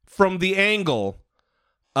from the angle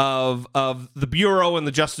of the Bureau and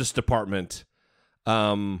the Justice Department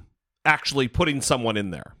actually putting someone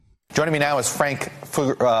in there. Joining me now is Frank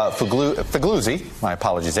Figluzzi, my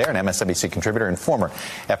apologies there, an MSNBC contributor and former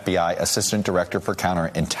FBI Assistant Director for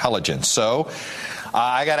Counterintelligence. So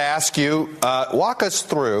I got to ask you, walk us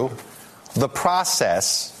through the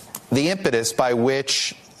process, the impetus by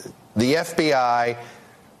which the FBI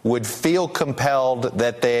would feel compelled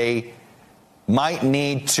that they might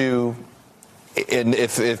need to, and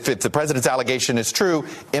if the president's allegation is true,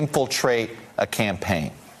 infiltrate a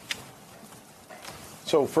campaign.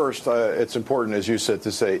 So first, it's important, as you said,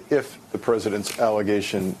 to say if the president's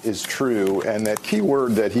allegation is true, and that key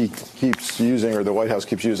word that he keeps using, or the White House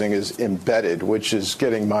keeps using, is embedded, which is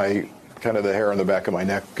getting my kind of the hair on the back of my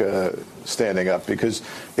neck standing up, because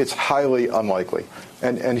it's highly unlikely.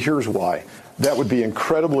 And here's why. That would be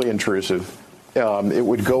incredibly intrusive. It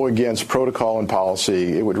would go against protocol and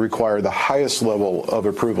policy. It would require the highest level of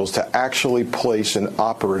approvals to actually place an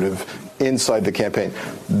operative inside the campaign.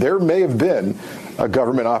 There may have been a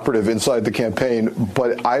government operative inside the campaign,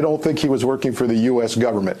 but I don't think he was working for the U.S.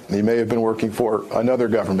 government. He may have been working for another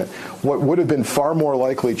government. What would have been far more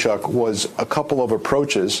likely, Chuck, was a couple of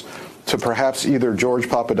approaches to perhaps either George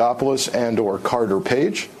Papadopoulos and or Carter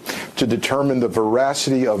Page to determine the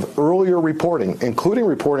veracity of earlier reporting, including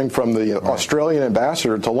reporting from the Australian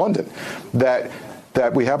ambassador to London, that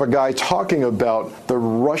we have a guy talking about the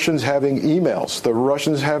Russians having emails, the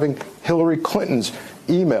Russians having Hillary Clinton's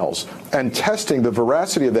emails, and testing the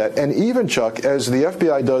veracity of that. And even, Chuck, as the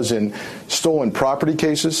FBI does in stolen property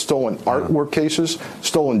cases, stolen artwork cases,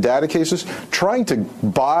 stolen data cases, trying to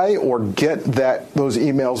buy or get those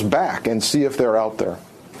emails back and see if they're out there.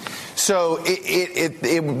 So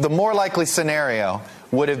the more likely scenario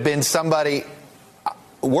would have been somebody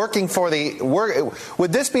working for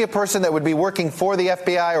would this be a person that would be working for the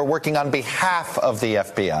FBI or working on behalf of the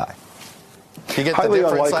FBI? You get highly the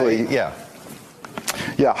difference? Unlikely. Yeah.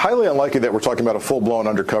 Yeah, highly unlikely that we're talking about a full-blown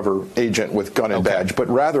undercover agent with gun and badge, but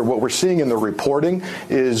rather what we're seeing in the reporting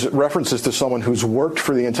is references to someone who's worked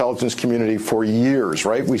for the intelligence community for years,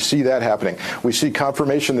 right? We see that happening. We see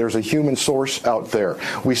confirmation there's a human source out there.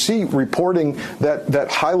 We see reporting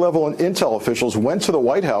that high-level intel officials went to the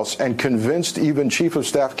White House and convinced even Chief of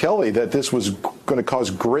Staff Kelly that this was going to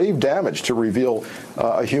cause grave damage to reveal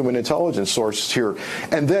a human intelligence source here.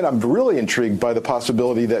 And then I'm really intrigued by the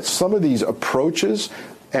possibility that some of these approaches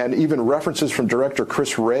and even references from Director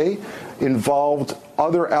Chris Wray involved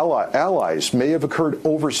other allies, may have occurred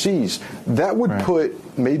overseas. That would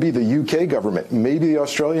put maybe the UK government, maybe the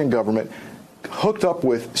Australian government, hooked up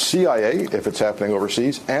with CIA, if it's happening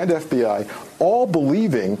overseas, and FBI, all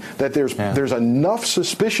believing that there's enough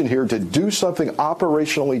suspicion here to do something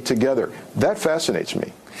operationally together. That fascinates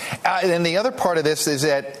me. And the other part of this is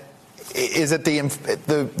that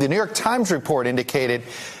the New York Times report indicated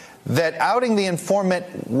that outing the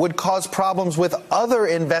informant would cause problems with other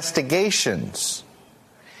investigations.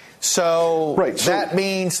 So that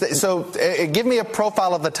means give me a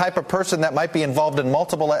profile of the type of person that might be involved in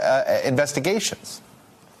multiple investigations.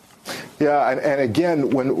 Yeah, and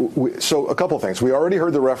again, so a couple of things. We already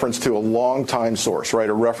heard the reference to a long-time source, right?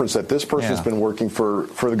 A reference that this person's been working for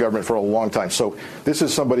the government for a long time. So this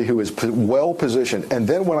is somebody who is well-positioned. And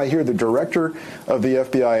then when I hear the director of the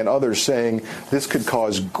FBI and others saying this could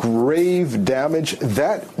cause grave damage,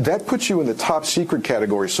 that puts you in the top secret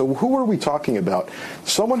category. So who are we talking about?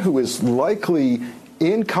 Someone who is likely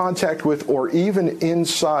in contact with or even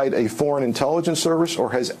inside a foreign intelligence service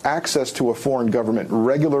or has access to a foreign government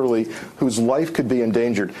regularly whose life could be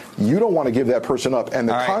endangered. You don't want to give that person up. And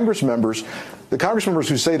the Congress members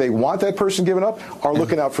who say they want that person given up are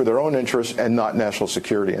looking out for their own interests and not national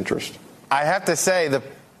security interests. I have to say,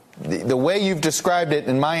 the way you've described it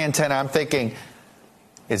in my antenna, I'm thinking,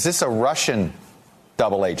 is this a Russian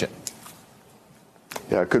double agent?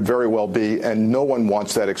 Yeah, it could very well be, and no one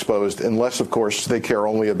wants that exposed unless, of course, they care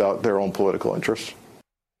only about their own political interests.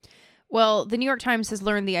 Well, the New York Times has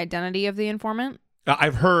learned the identity of the informant.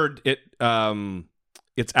 I've heard it.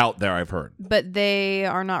 It's out there, I've heard. But they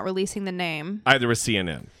are not releasing the name. Either with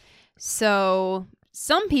CNN. So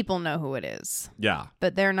some people know who it is. Yeah.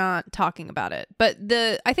 But they're not talking about it. But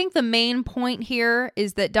I think the main point here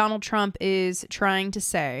is that Donald Trump is trying to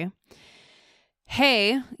say,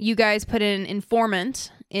 hey, you guys put an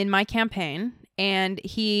informant in my campaign, and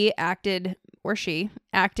he acted, or she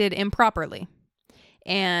acted improperly.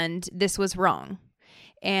 And this was wrong.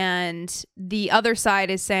 And the other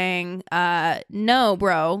side is saying, no,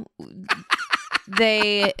 bro,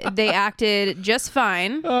 they acted just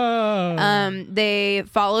fine. They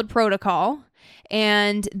followed protocol,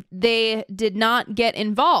 and they did not get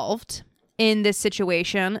involved in this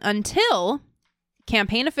situation until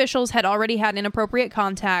campaign officials had already had inappropriate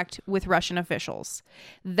contact with Russian officials.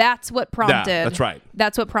 That's what prompted. Yeah, that's right.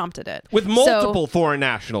 That's what prompted it. With multiple foreign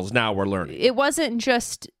nationals, now we're learning. It wasn't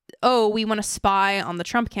just, we want to spy on the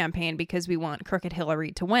Trump campaign because we want crooked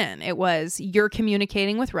Hillary to win. It was, you're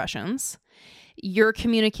communicating with Russians. You're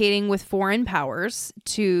communicating with foreign powers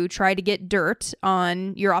to try to get dirt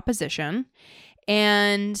on your opposition.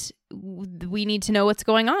 And we need to know what's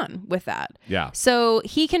going on with that. Yeah. So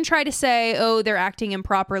he can try to say, they're acting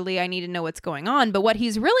improperly. I need to know what's going on. But what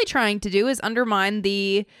he's really trying to do is undermine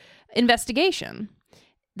the investigation.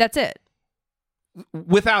 That's it.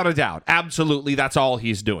 Without a doubt. Absolutely. That's all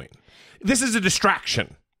he's doing. This is a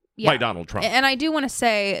distraction by Donald Trump. And I do want to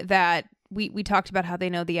say that we talked about how they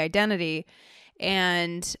know the identity.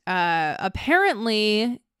 And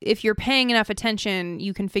apparently, if you're paying enough attention,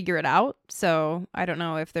 you can figure it out. So I don't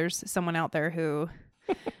know if there's someone out there who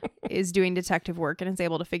is doing detective work and is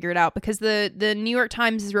able to figure it out, because the New York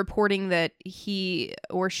Times is reporting that he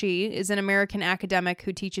or she is an American academic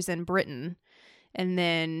who teaches in Britain and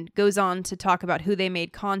then goes on to talk about who they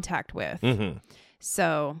made contact with. Mm-hmm.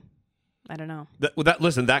 So I don't know.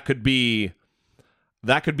 Listen, that could be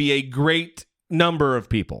a great number of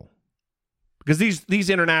people, because these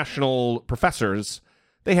international professors,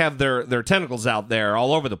 they have their tentacles out there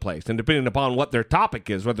all over the place. And depending upon what their topic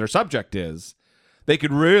is, what their subject is, they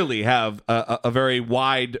could really have a very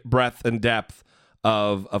wide breadth and depth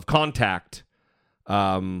of contact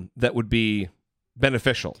that would be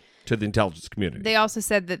beneficial to the intelligence community. They also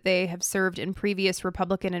said that they have served in previous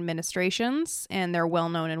Republican administrations, and they're well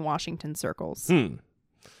known in Washington circles.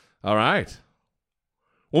 All right.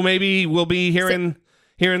 Well, maybe we'll be hearing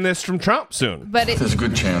this from Trump soon. But there's a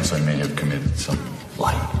good chance I may have committed some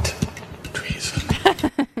light treason.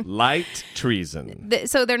 Light treason.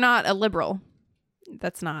 So they're not a liberal.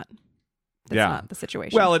 That's not the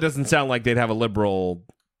situation. Well, it doesn't sound like they'd have a liberal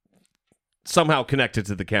somehow connected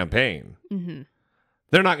to the campaign. Mm-hmm.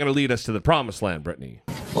 They're not going to lead us to the promised land, Brittany.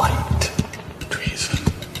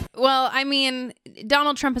 Well, I mean,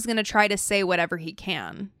 Donald Trump is going to try to say whatever he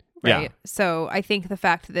can, right? Yeah. So I think the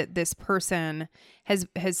fact that this person has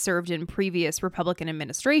served in previous Republican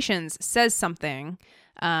administrations says something.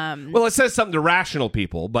 Well, it says something to rational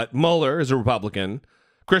people, but Mueller is a Republican.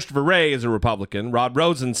 Christopher Wray is a Republican. Rod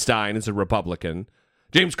Rosenstein is a Republican.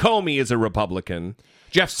 James Comey is a Republican.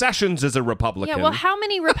 Jeff Sessions is a Republican. Yeah, well, how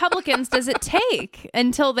many Republicans does it take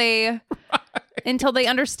until they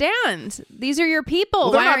understand? These are your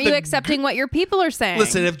people. Well, why aren't you accepting what your people are saying?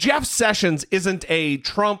 Listen, if Jeff Sessions isn't a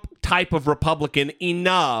Trump type of Republican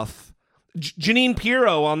enough, Janine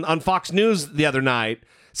Pirro on Fox News the other night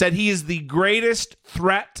said he is the greatest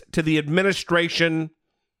threat to the administration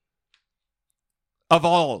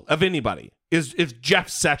of anybody is Jeff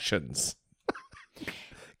Sessions.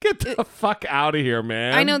 Get the fuck out of here,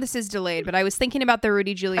 man. I know this is delayed, but I was thinking about the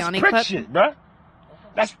Rudy Giuliani prick clip. shit, bro.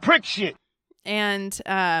 That's prick shit. And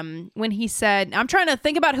when he said, I'm trying to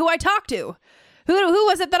think about who I talked to. Who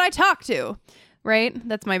was it that I talked to? Right?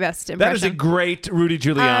 That's my best impression. That is a great Rudy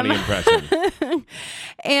Giuliani impression.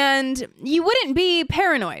 And you wouldn't be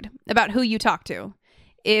paranoid about who you talk to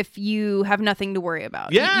if you have nothing to worry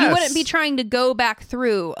about. Yes. You wouldn't be trying to go back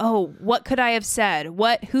through, what could I have said?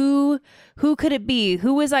 Who could it be?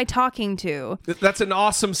 Who was I talking to? That's an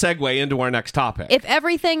awesome segue into our next topic. If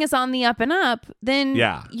everything is on the up and up, then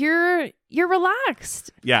you're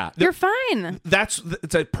relaxed. Yeah. You're fine.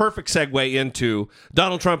 It's a perfect segue into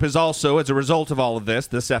Donald Trump is also, as a result of all of this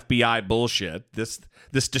FBI bullshit, this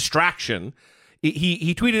distraction,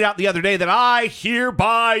 he tweeted out the other day that I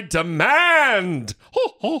hereby demand.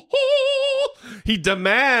 He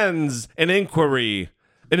demands an inquiry,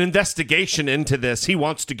 an investigation into this. He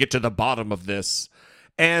wants to get to the bottom of this.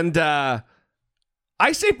 And I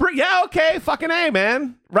say, yeah, okay, fucking A,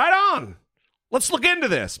 man. Right on. Let's look into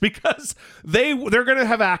this because they're going to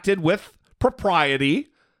have acted with propriety.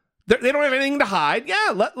 They don't have anything to hide.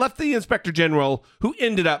 Yeah, let the Inspector General, who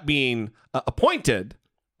ended up being appointed,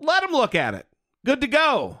 let him look at it. Good to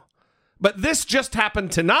go. But this just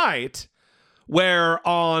happened tonight, where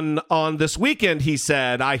on this weekend he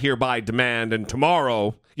said, I hereby demand, and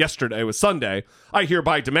tomorrow, yesterday was Sunday, I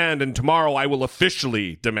hereby demand, and tomorrow I will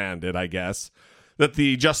officially demand it, I guess, that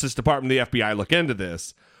the Justice Department and the FBI look into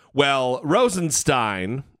this. Well,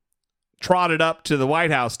 Rosenstein trotted up to the White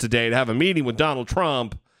House today to have a meeting with Donald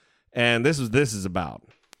Trump, and this is about.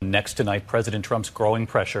 Next tonight, President Trump's growing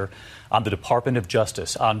pressure on the Department of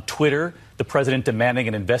Justice. On Twitter, the president demanding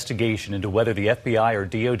an investigation into whether the FBI or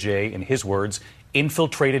DOJ, in his words,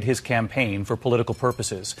 infiltrated his campaign for political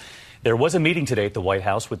purposes. There was a meeting today at the White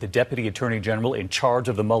House with the Deputy Attorney General in charge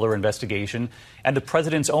of the Mueller investigation and the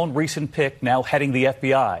president's own recent pick now heading the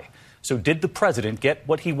FBI. So did the president get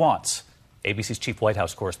what he wants? ABC's chief White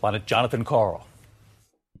House correspondent Jonathan Karl.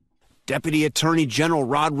 Deputy Attorney General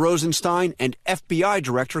Rod Rosenstein and FBI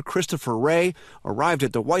Director Christopher Wray arrived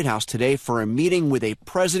at the White House today for a meeting with a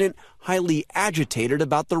president highly agitated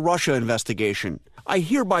about the Russia investigation. I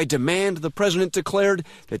hereby demand, the president declared,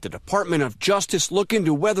 that the Department of Justice look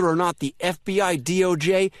into whether or not the FBI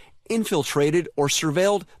DOJ infiltrated or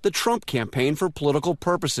surveilled the Trump campaign for political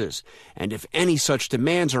purposes, and if any such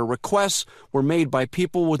demands or requests were made by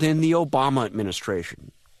people within the Obama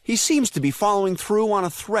administration. He seems to be following through on a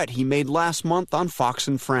threat he made last month on Fox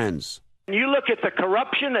and Friends. You look at the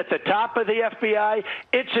corruption at the top of the FBI,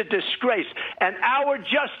 it's a disgrace. And our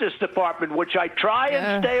Justice Department, which I try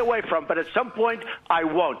and stay away from, but at some point I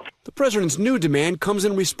won't. The president's new demand comes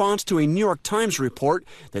in response to a New York Times report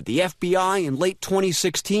that the FBI in late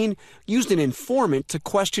 2016 used an informant to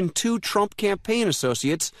question 2 Trump campaign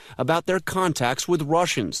associates about their contacts with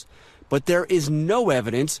Russians. But there is no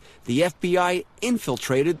evidence the FBI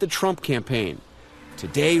infiltrated the Trump campaign.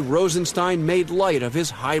 Today, Rosenstein made light of his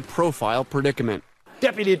high-profile predicament.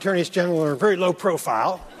 Deputy Attorneys General are very low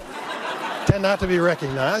profile, tend not to be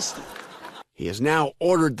recognized. He has now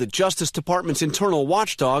ordered the Justice Department's internal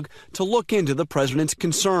watchdog to look into the president's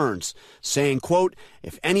concerns, saying, quote,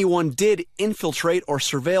 if anyone did infiltrate or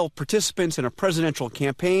surveil participants in a presidential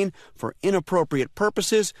campaign for inappropriate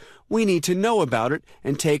purposes, we need to know about it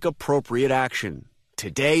and take appropriate action.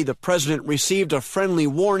 Today, the president received a friendly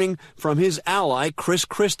warning from his ally, Chris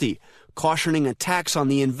Christie, cautioning attacks on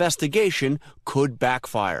the investigation could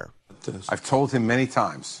backfire. I've told him many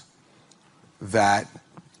times that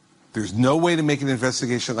there's no way to make an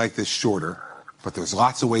investigation like this shorter, but there's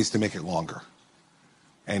lots of ways to make it longer.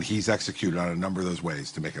 And he's executed on a number of those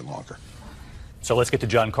ways to make it longer. So let's get to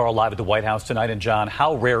John Carl live at the White House tonight. And John,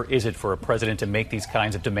 how rare is it for a president to make these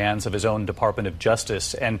kinds of demands of his own Department of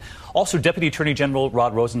Justice? And also Deputy Attorney General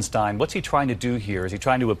Rod Rosenstein, what's he trying to do here? Is he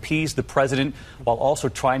trying to appease the president while also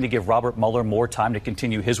trying to give Robert Mueller more time to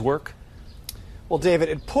continue his work? Well, David,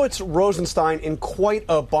 it puts Rosenstein in quite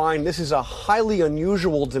a bind. This is a highly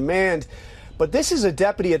unusual demand. But this is a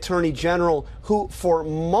Deputy Attorney General who, for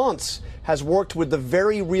months, has worked with the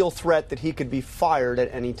very real threat that he could be fired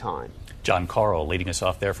at any time. John Carl leading us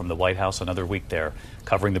off there from the White House, another week there,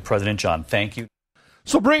 covering the president. John, thank you.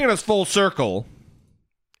 So bringing us full circle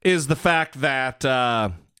is the fact that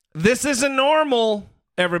this isn't normal,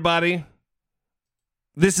 everybody.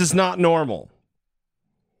 This is not normal.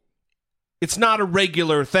 It's not a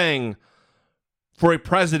regular thing for a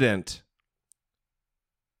president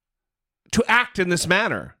to act in this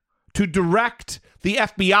manner, to direct the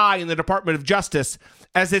FBI and the Department of Justice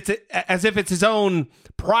as if it's his own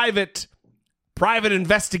private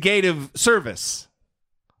investigative service.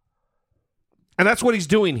 And that's what he's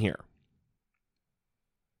doing here.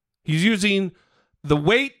 He's using the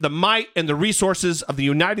weight, the might, and the resources of the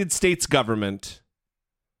United States government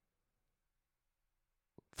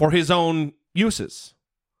for his own uses,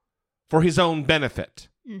 for his own benefit,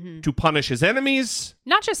 to punish his enemies.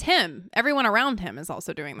 Not just him. Everyone around him is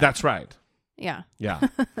also doing that. That's right. Yeah. Yeah.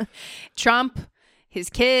 Trump, his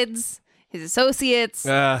kids, his associates,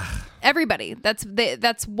 everybody.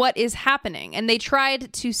 That's what is happening. And they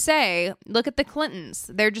tried to say, look at the Clintons.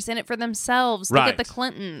 They're just in it for themselves. Look at the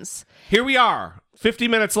Clintons. Here we are, 50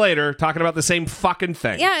 minutes later, talking about the same fucking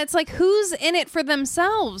thing. Yeah, it's like, who's in it for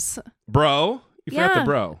themselves? Bro? You forgot the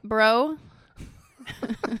bro. Bro.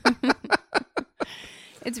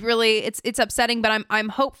 It's really, it's upsetting, but I'm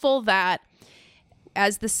hopeful that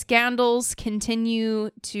as the scandals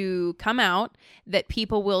continue to come out, that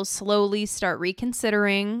people will slowly start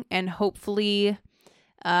reconsidering and hopefully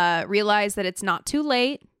realize that it's not too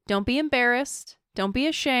late. Don't be embarrassed. Don't be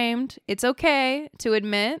ashamed. It's okay to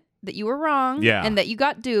admit that you were wrong and that you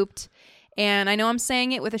got duped. And I know I'm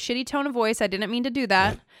saying it with a shitty tone of voice. I didn't mean to do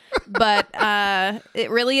that. But it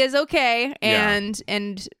really is okay.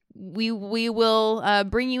 And we will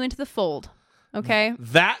bring you into the fold. Okay?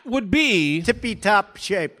 That would be tippy top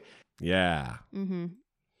shape. Yeah. Mm-hmm.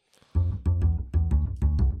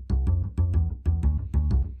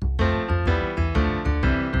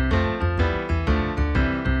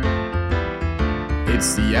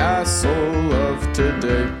 It's the asshole of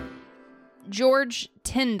today. George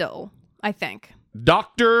Tyndall, I think.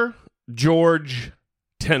 Dr. George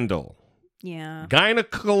Tyndall. Yeah.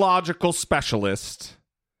 Gynecological specialist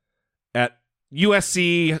at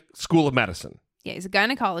USC School of Medicine. Yeah, he's a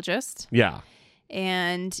gynecologist. Yeah.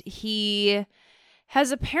 And he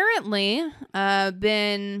has apparently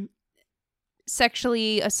been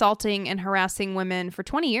sexually assaulting and harassing women for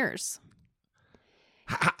 20 years.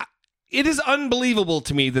 It is unbelievable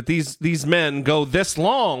to me that these men go this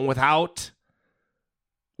long without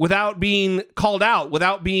being called out,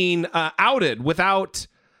 without being outed, without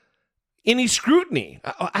any scrutiny.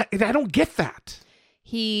 I don't get that.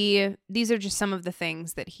 These are just some of the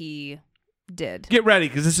things that he did. Get ready,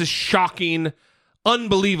 because this is shocking,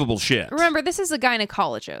 unbelievable shit. Remember, this is a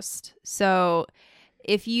gynecologist. So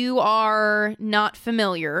if you are not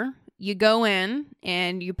familiar, you go in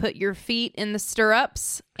and you put your feet in the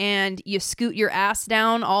stirrups and you scoot your ass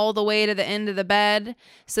down all the way to the end of the bed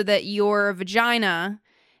so that your vagina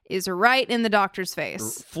is right in the doctor's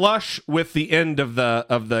face. Flush with the end of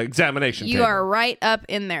the examination You table. are right up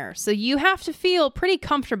in there. So you have to feel pretty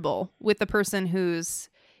comfortable with the person who's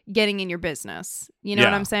getting in your business. You know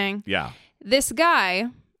what I'm saying? Yeah. This guy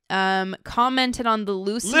commented on the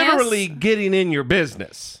looseness. Literally getting in your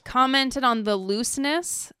business. Commented on the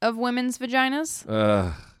looseness of women's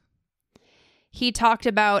vaginas. He talked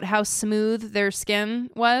about how smooth their skin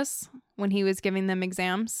was when he was giving them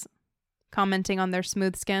exams. Commenting on their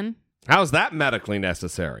smooth skin. How's that medically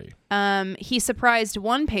necessary? He surprised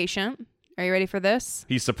one patient. Are you ready for this?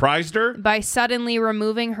 He surprised her? By suddenly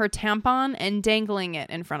removing her tampon and dangling it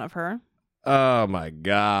in front of her. Oh, my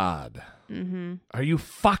God. Mm-hmm. Are you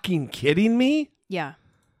fucking kidding me? Yeah.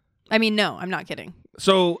 I mean, no, I'm not kidding.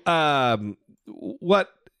 So, what...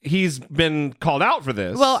 He's been called out for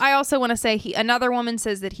this. Well, I also want to say another woman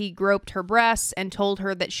says that he groped her breasts and told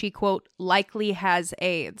her that she, quote, likely has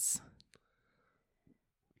AIDS.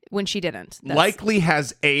 When she didn't. Likely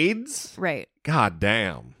has AIDS? Right. God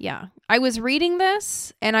damn. Yeah. I was reading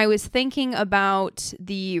this and I was thinking about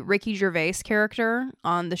the Ricky Gervais character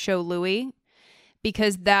on the show Louie.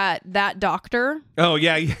 Because that doctor... Oh,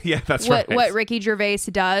 yeah, that's right. What Ricky Gervais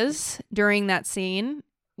does during that scene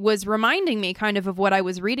was reminding me kind of what I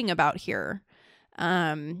was reading about here.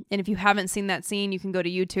 And if you haven't seen that scene, you can go to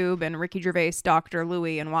YouTube and Ricky Gervais, Dr.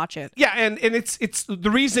 Louie, and watch it. Yeah, and it's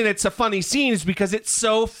the reason it's a funny scene is because it's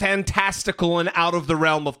so fantastical and out of the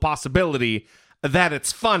realm of possibility that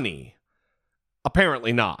it's funny.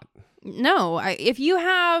 Apparently not. No, if you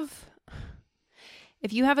have a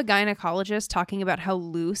gynecologist talking about how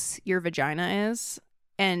loose your vagina is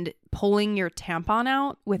and pulling your tampon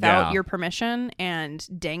out without your permission and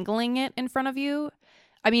dangling it in front of you,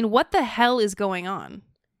 I mean, what the hell is going on?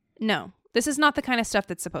 No, this is not the kind of stuff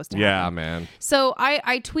that's supposed to happen. Yeah, man. So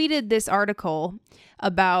I tweeted this article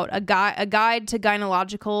about a guide to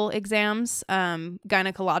gynecological exams. What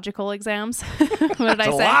did I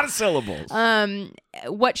say? A lot of syllables.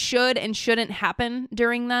 What should and shouldn't happen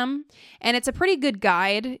during them. And it's a pretty good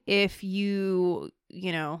guide if you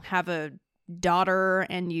have a daughter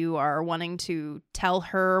and you are wanting to tell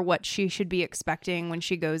her what she should be expecting when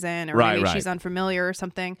she goes in, or maybe she's unfamiliar or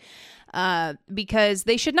something, because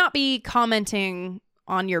they should not be commenting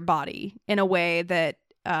on your body in a way that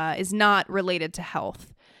is not related to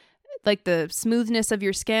health. Like the smoothness of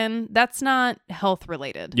your skin, that's not health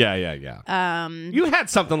related. Yeah. You had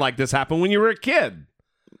something like this happen when you were a kid.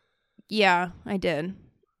 Yeah, I did.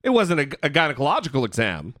 It wasn't a gynecological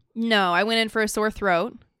exam. No, I went in for a sore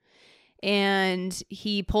throat. And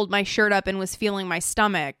he pulled my shirt up and was feeling my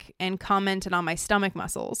stomach and commented on my stomach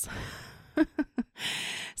muscles.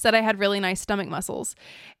 Said I had really nice stomach muscles.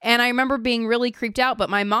 And I remember being really creeped out,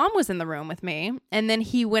 but my mom was in the room with me. And then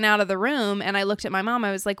he went out of the room and I looked at my mom.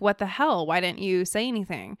 I was like, what the hell? Why didn't you say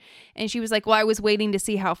anything? And she was like, well, I was waiting to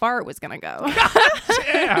see how far it was going to go.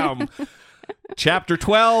 Damn. Chapter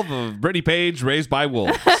 12 of Brittany Page, Raised by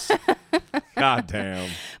Wolves. God damn.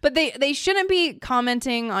 But they shouldn't be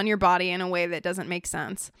commenting on your body in a way that doesn't make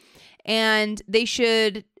sense. And they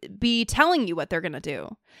should be telling you what they're going to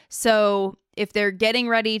do. So if they're getting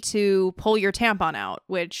ready to pull your tampon out,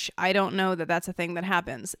 which I don't know that that's a thing that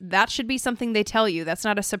happens, that should be something they tell you. That's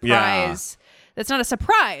not a surprise. Yeah. That's not a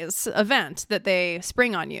surprise event that they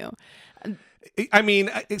spring on you. I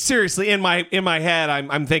mean, seriously, in my head,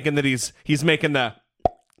 I'm thinking that he's making the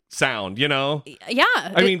sound, Yeah.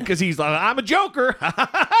 I mean, because he's like, I'm a joker.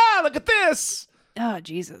 Look at this. Oh,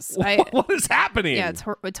 Jesus. What is happening? Yeah,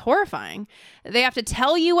 it's horrifying. They have to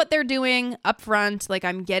tell you what they're doing up front. Like,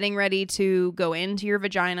 I'm getting ready to go into your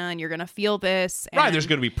vagina and you're going to feel this. Right. There's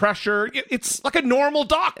going to be pressure. It's like a normal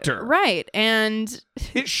doctor. Right. And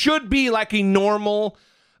it should be like a normal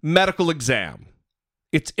medical exam.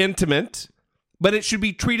 It's intimate, but it should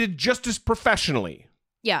be treated just as professionally.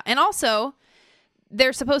 Yeah. And also,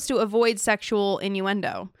 they're supposed to avoid sexual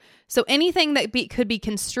innuendo. So anything that could be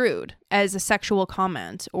construed as a sexual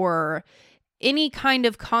comment or any kind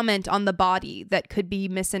of comment on the body that could be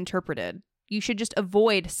misinterpreted, you should just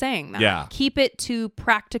avoid saying that. Yeah. Keep it to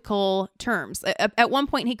practical terms. At one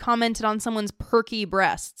point, he commented on someone's perky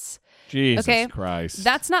breasts. Jesus Christ.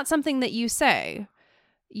 That's not something that you say.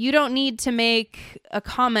 You don't need to make a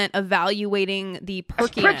comment evaluating the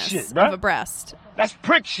perkiness of a breast. That's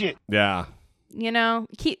prick shit. Yeah.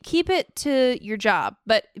 Keep it to your job.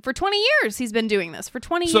 But for 20 years, he's been doing this. For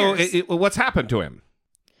 20 years. So what's happened to him?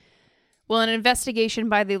 Well, an investigation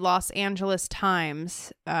by the Los Angeles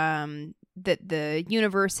Times that the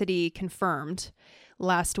university confirmed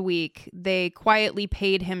last week, they quietly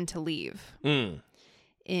paid him to leave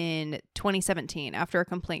in 2017 after a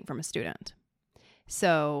complaint from a student.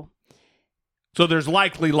 So there's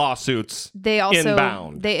likely lawsuits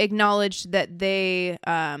inbound. They acknowledged that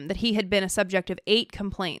that he had been a subject of 8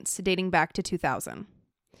 complaints dating back to 2000.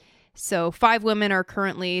 So 5 women are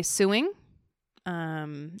currently suing.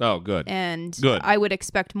 Good. And good. I would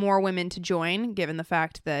expect more women to join, given the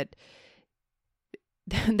fact that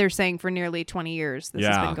they're saying for nearly 20 years this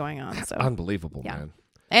has been going on. So unbelievable, man.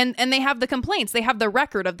 And they have the complaints. They have the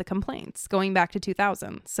record of the complaints going back to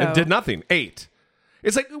 2000. So and did nothing. 8.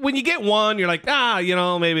 It's like when you get 1, you're like,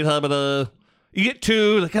 maybe you get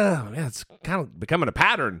 2, like, oh, man, it's kind of becoming a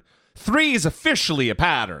pattern. 3 is officially a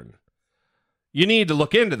pattern. You need to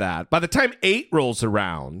look into that. By the time 8 rolls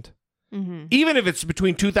around, even if it's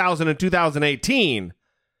between 2000 and 2018,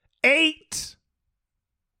 8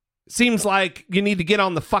 seems like you need to get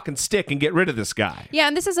on the fucking stick and get rid of this guy. Yeah,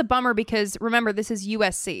 and this is a bummer because, remember, this is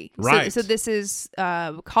USC. Right. So this is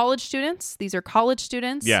college students. These are college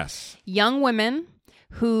students. Yes. Young women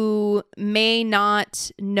who may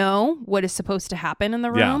not know what is supposed to happen in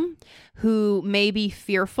the room, who may be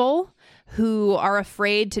fearful, who are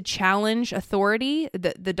afraid to challenge authority,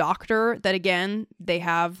 the doctor that, again, they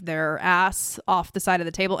have their ass off the side of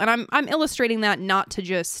the table. And I'm illustrating that not to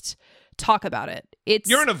just talk about it.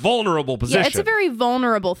 you're in a vulnerable position. Yeah, it's a very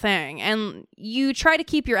vulnerable thing. And you try to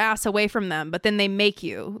keep your ass away from them, but then they make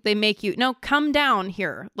you, no, come down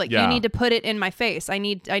here. Like, you need to put it in my face. I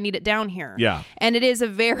need it down here. Yeah. And it is a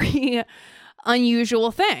very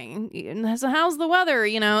unusual thing. So how's the weather,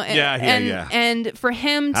 and for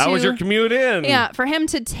him to, how was your commute in? For him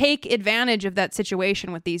to take advantage of that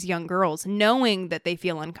situation with these young girls, knowing that they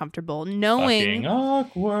feel uncomfortable, knowing fucking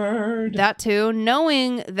awkward, that too,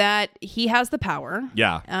 knowing that he has the power,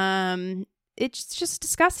 it's just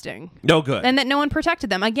disgusting. No good. And that no one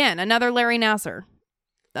protected them. Again, another Larry Nassar.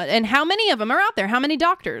 And how many of them are out there? How many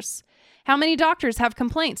doctors have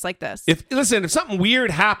complaints like this? If something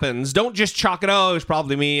weird happens, don't just chalk it, it's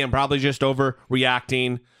probably me, I'm probably just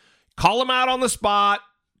overreacting. Call them out on the spot,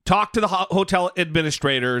 talk to the hotel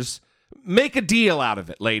administrators, make a deal out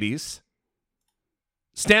of it, ladies.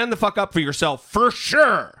 Stand the fuck up for yourself, for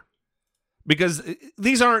sure. Because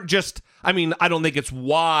these aren't just, I don't think it's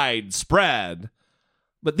widespread,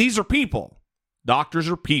 but these are people. Doctors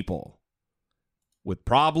are people with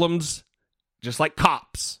problems, just like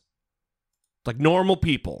cops. Like normal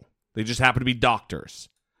people. They just happen to be doctors.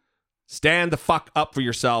 Stand the fuck up for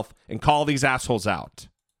yourself and call these assholes out.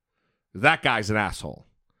 That guy's an asshole.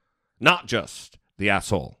 Not just the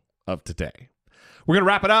asshole of today. We're going to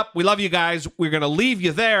wrap it up. We love you guys. We're going to leave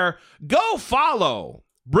you there. Go follow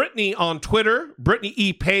Brittany on Twitter, Brittany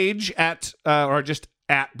E. Page or just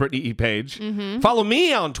at Brittany E. Page. Mm-hmm. Follow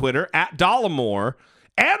me on Twitter at Dollamore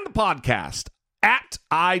and the podcast at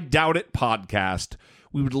I Doubt It Podcast.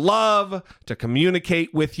 We would love to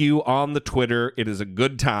communicate with you on the Twitter. It is a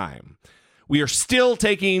good time. We are still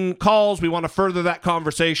taking calls. We want to further that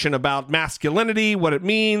conversation about masculinity, what it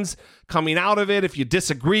means, coming out of it. If you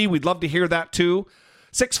disagree, we'd love to hear that too.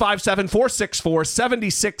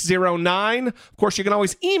 657-464-7609. Of course, you can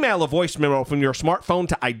always email a voice memo from your smartphone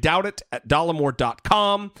to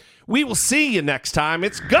idoubtit@dollamore.com. We will see you next time.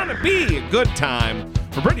 It's gonna be a good time.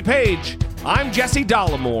 For Brittany Page, I'm Jesse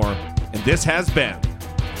Dollamore, and this has been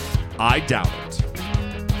I Doubt It.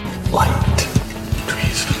 Light.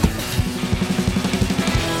 Treason.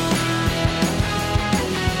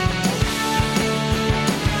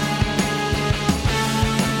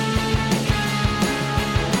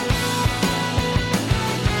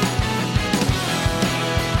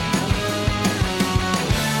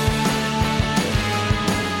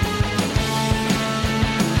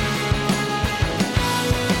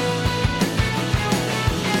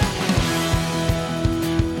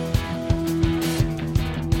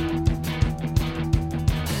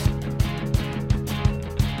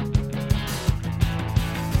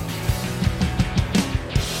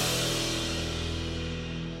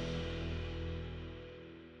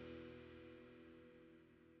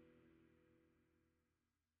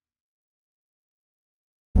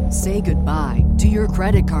 Say goodbye to your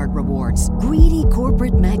credit card rewards. Greedy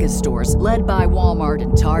corporate mega stores, led by Walmart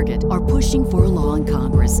and Target, are pushing for a law in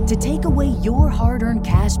Congress to take away your hard-earned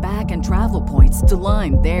cash back and travel points to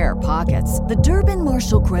line their pockets. The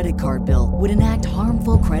Durbin-Marshall credit card bill would enact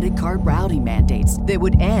harmful credit card routing mandates that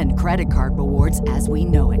would end credit card rewards as we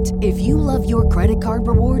know it. If you love your credit card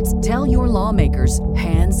rewards, tell your lawmakers,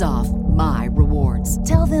 hands off my rewards.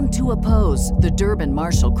 Tell them to oppose the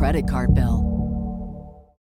Durbin-Marshall credit card bill.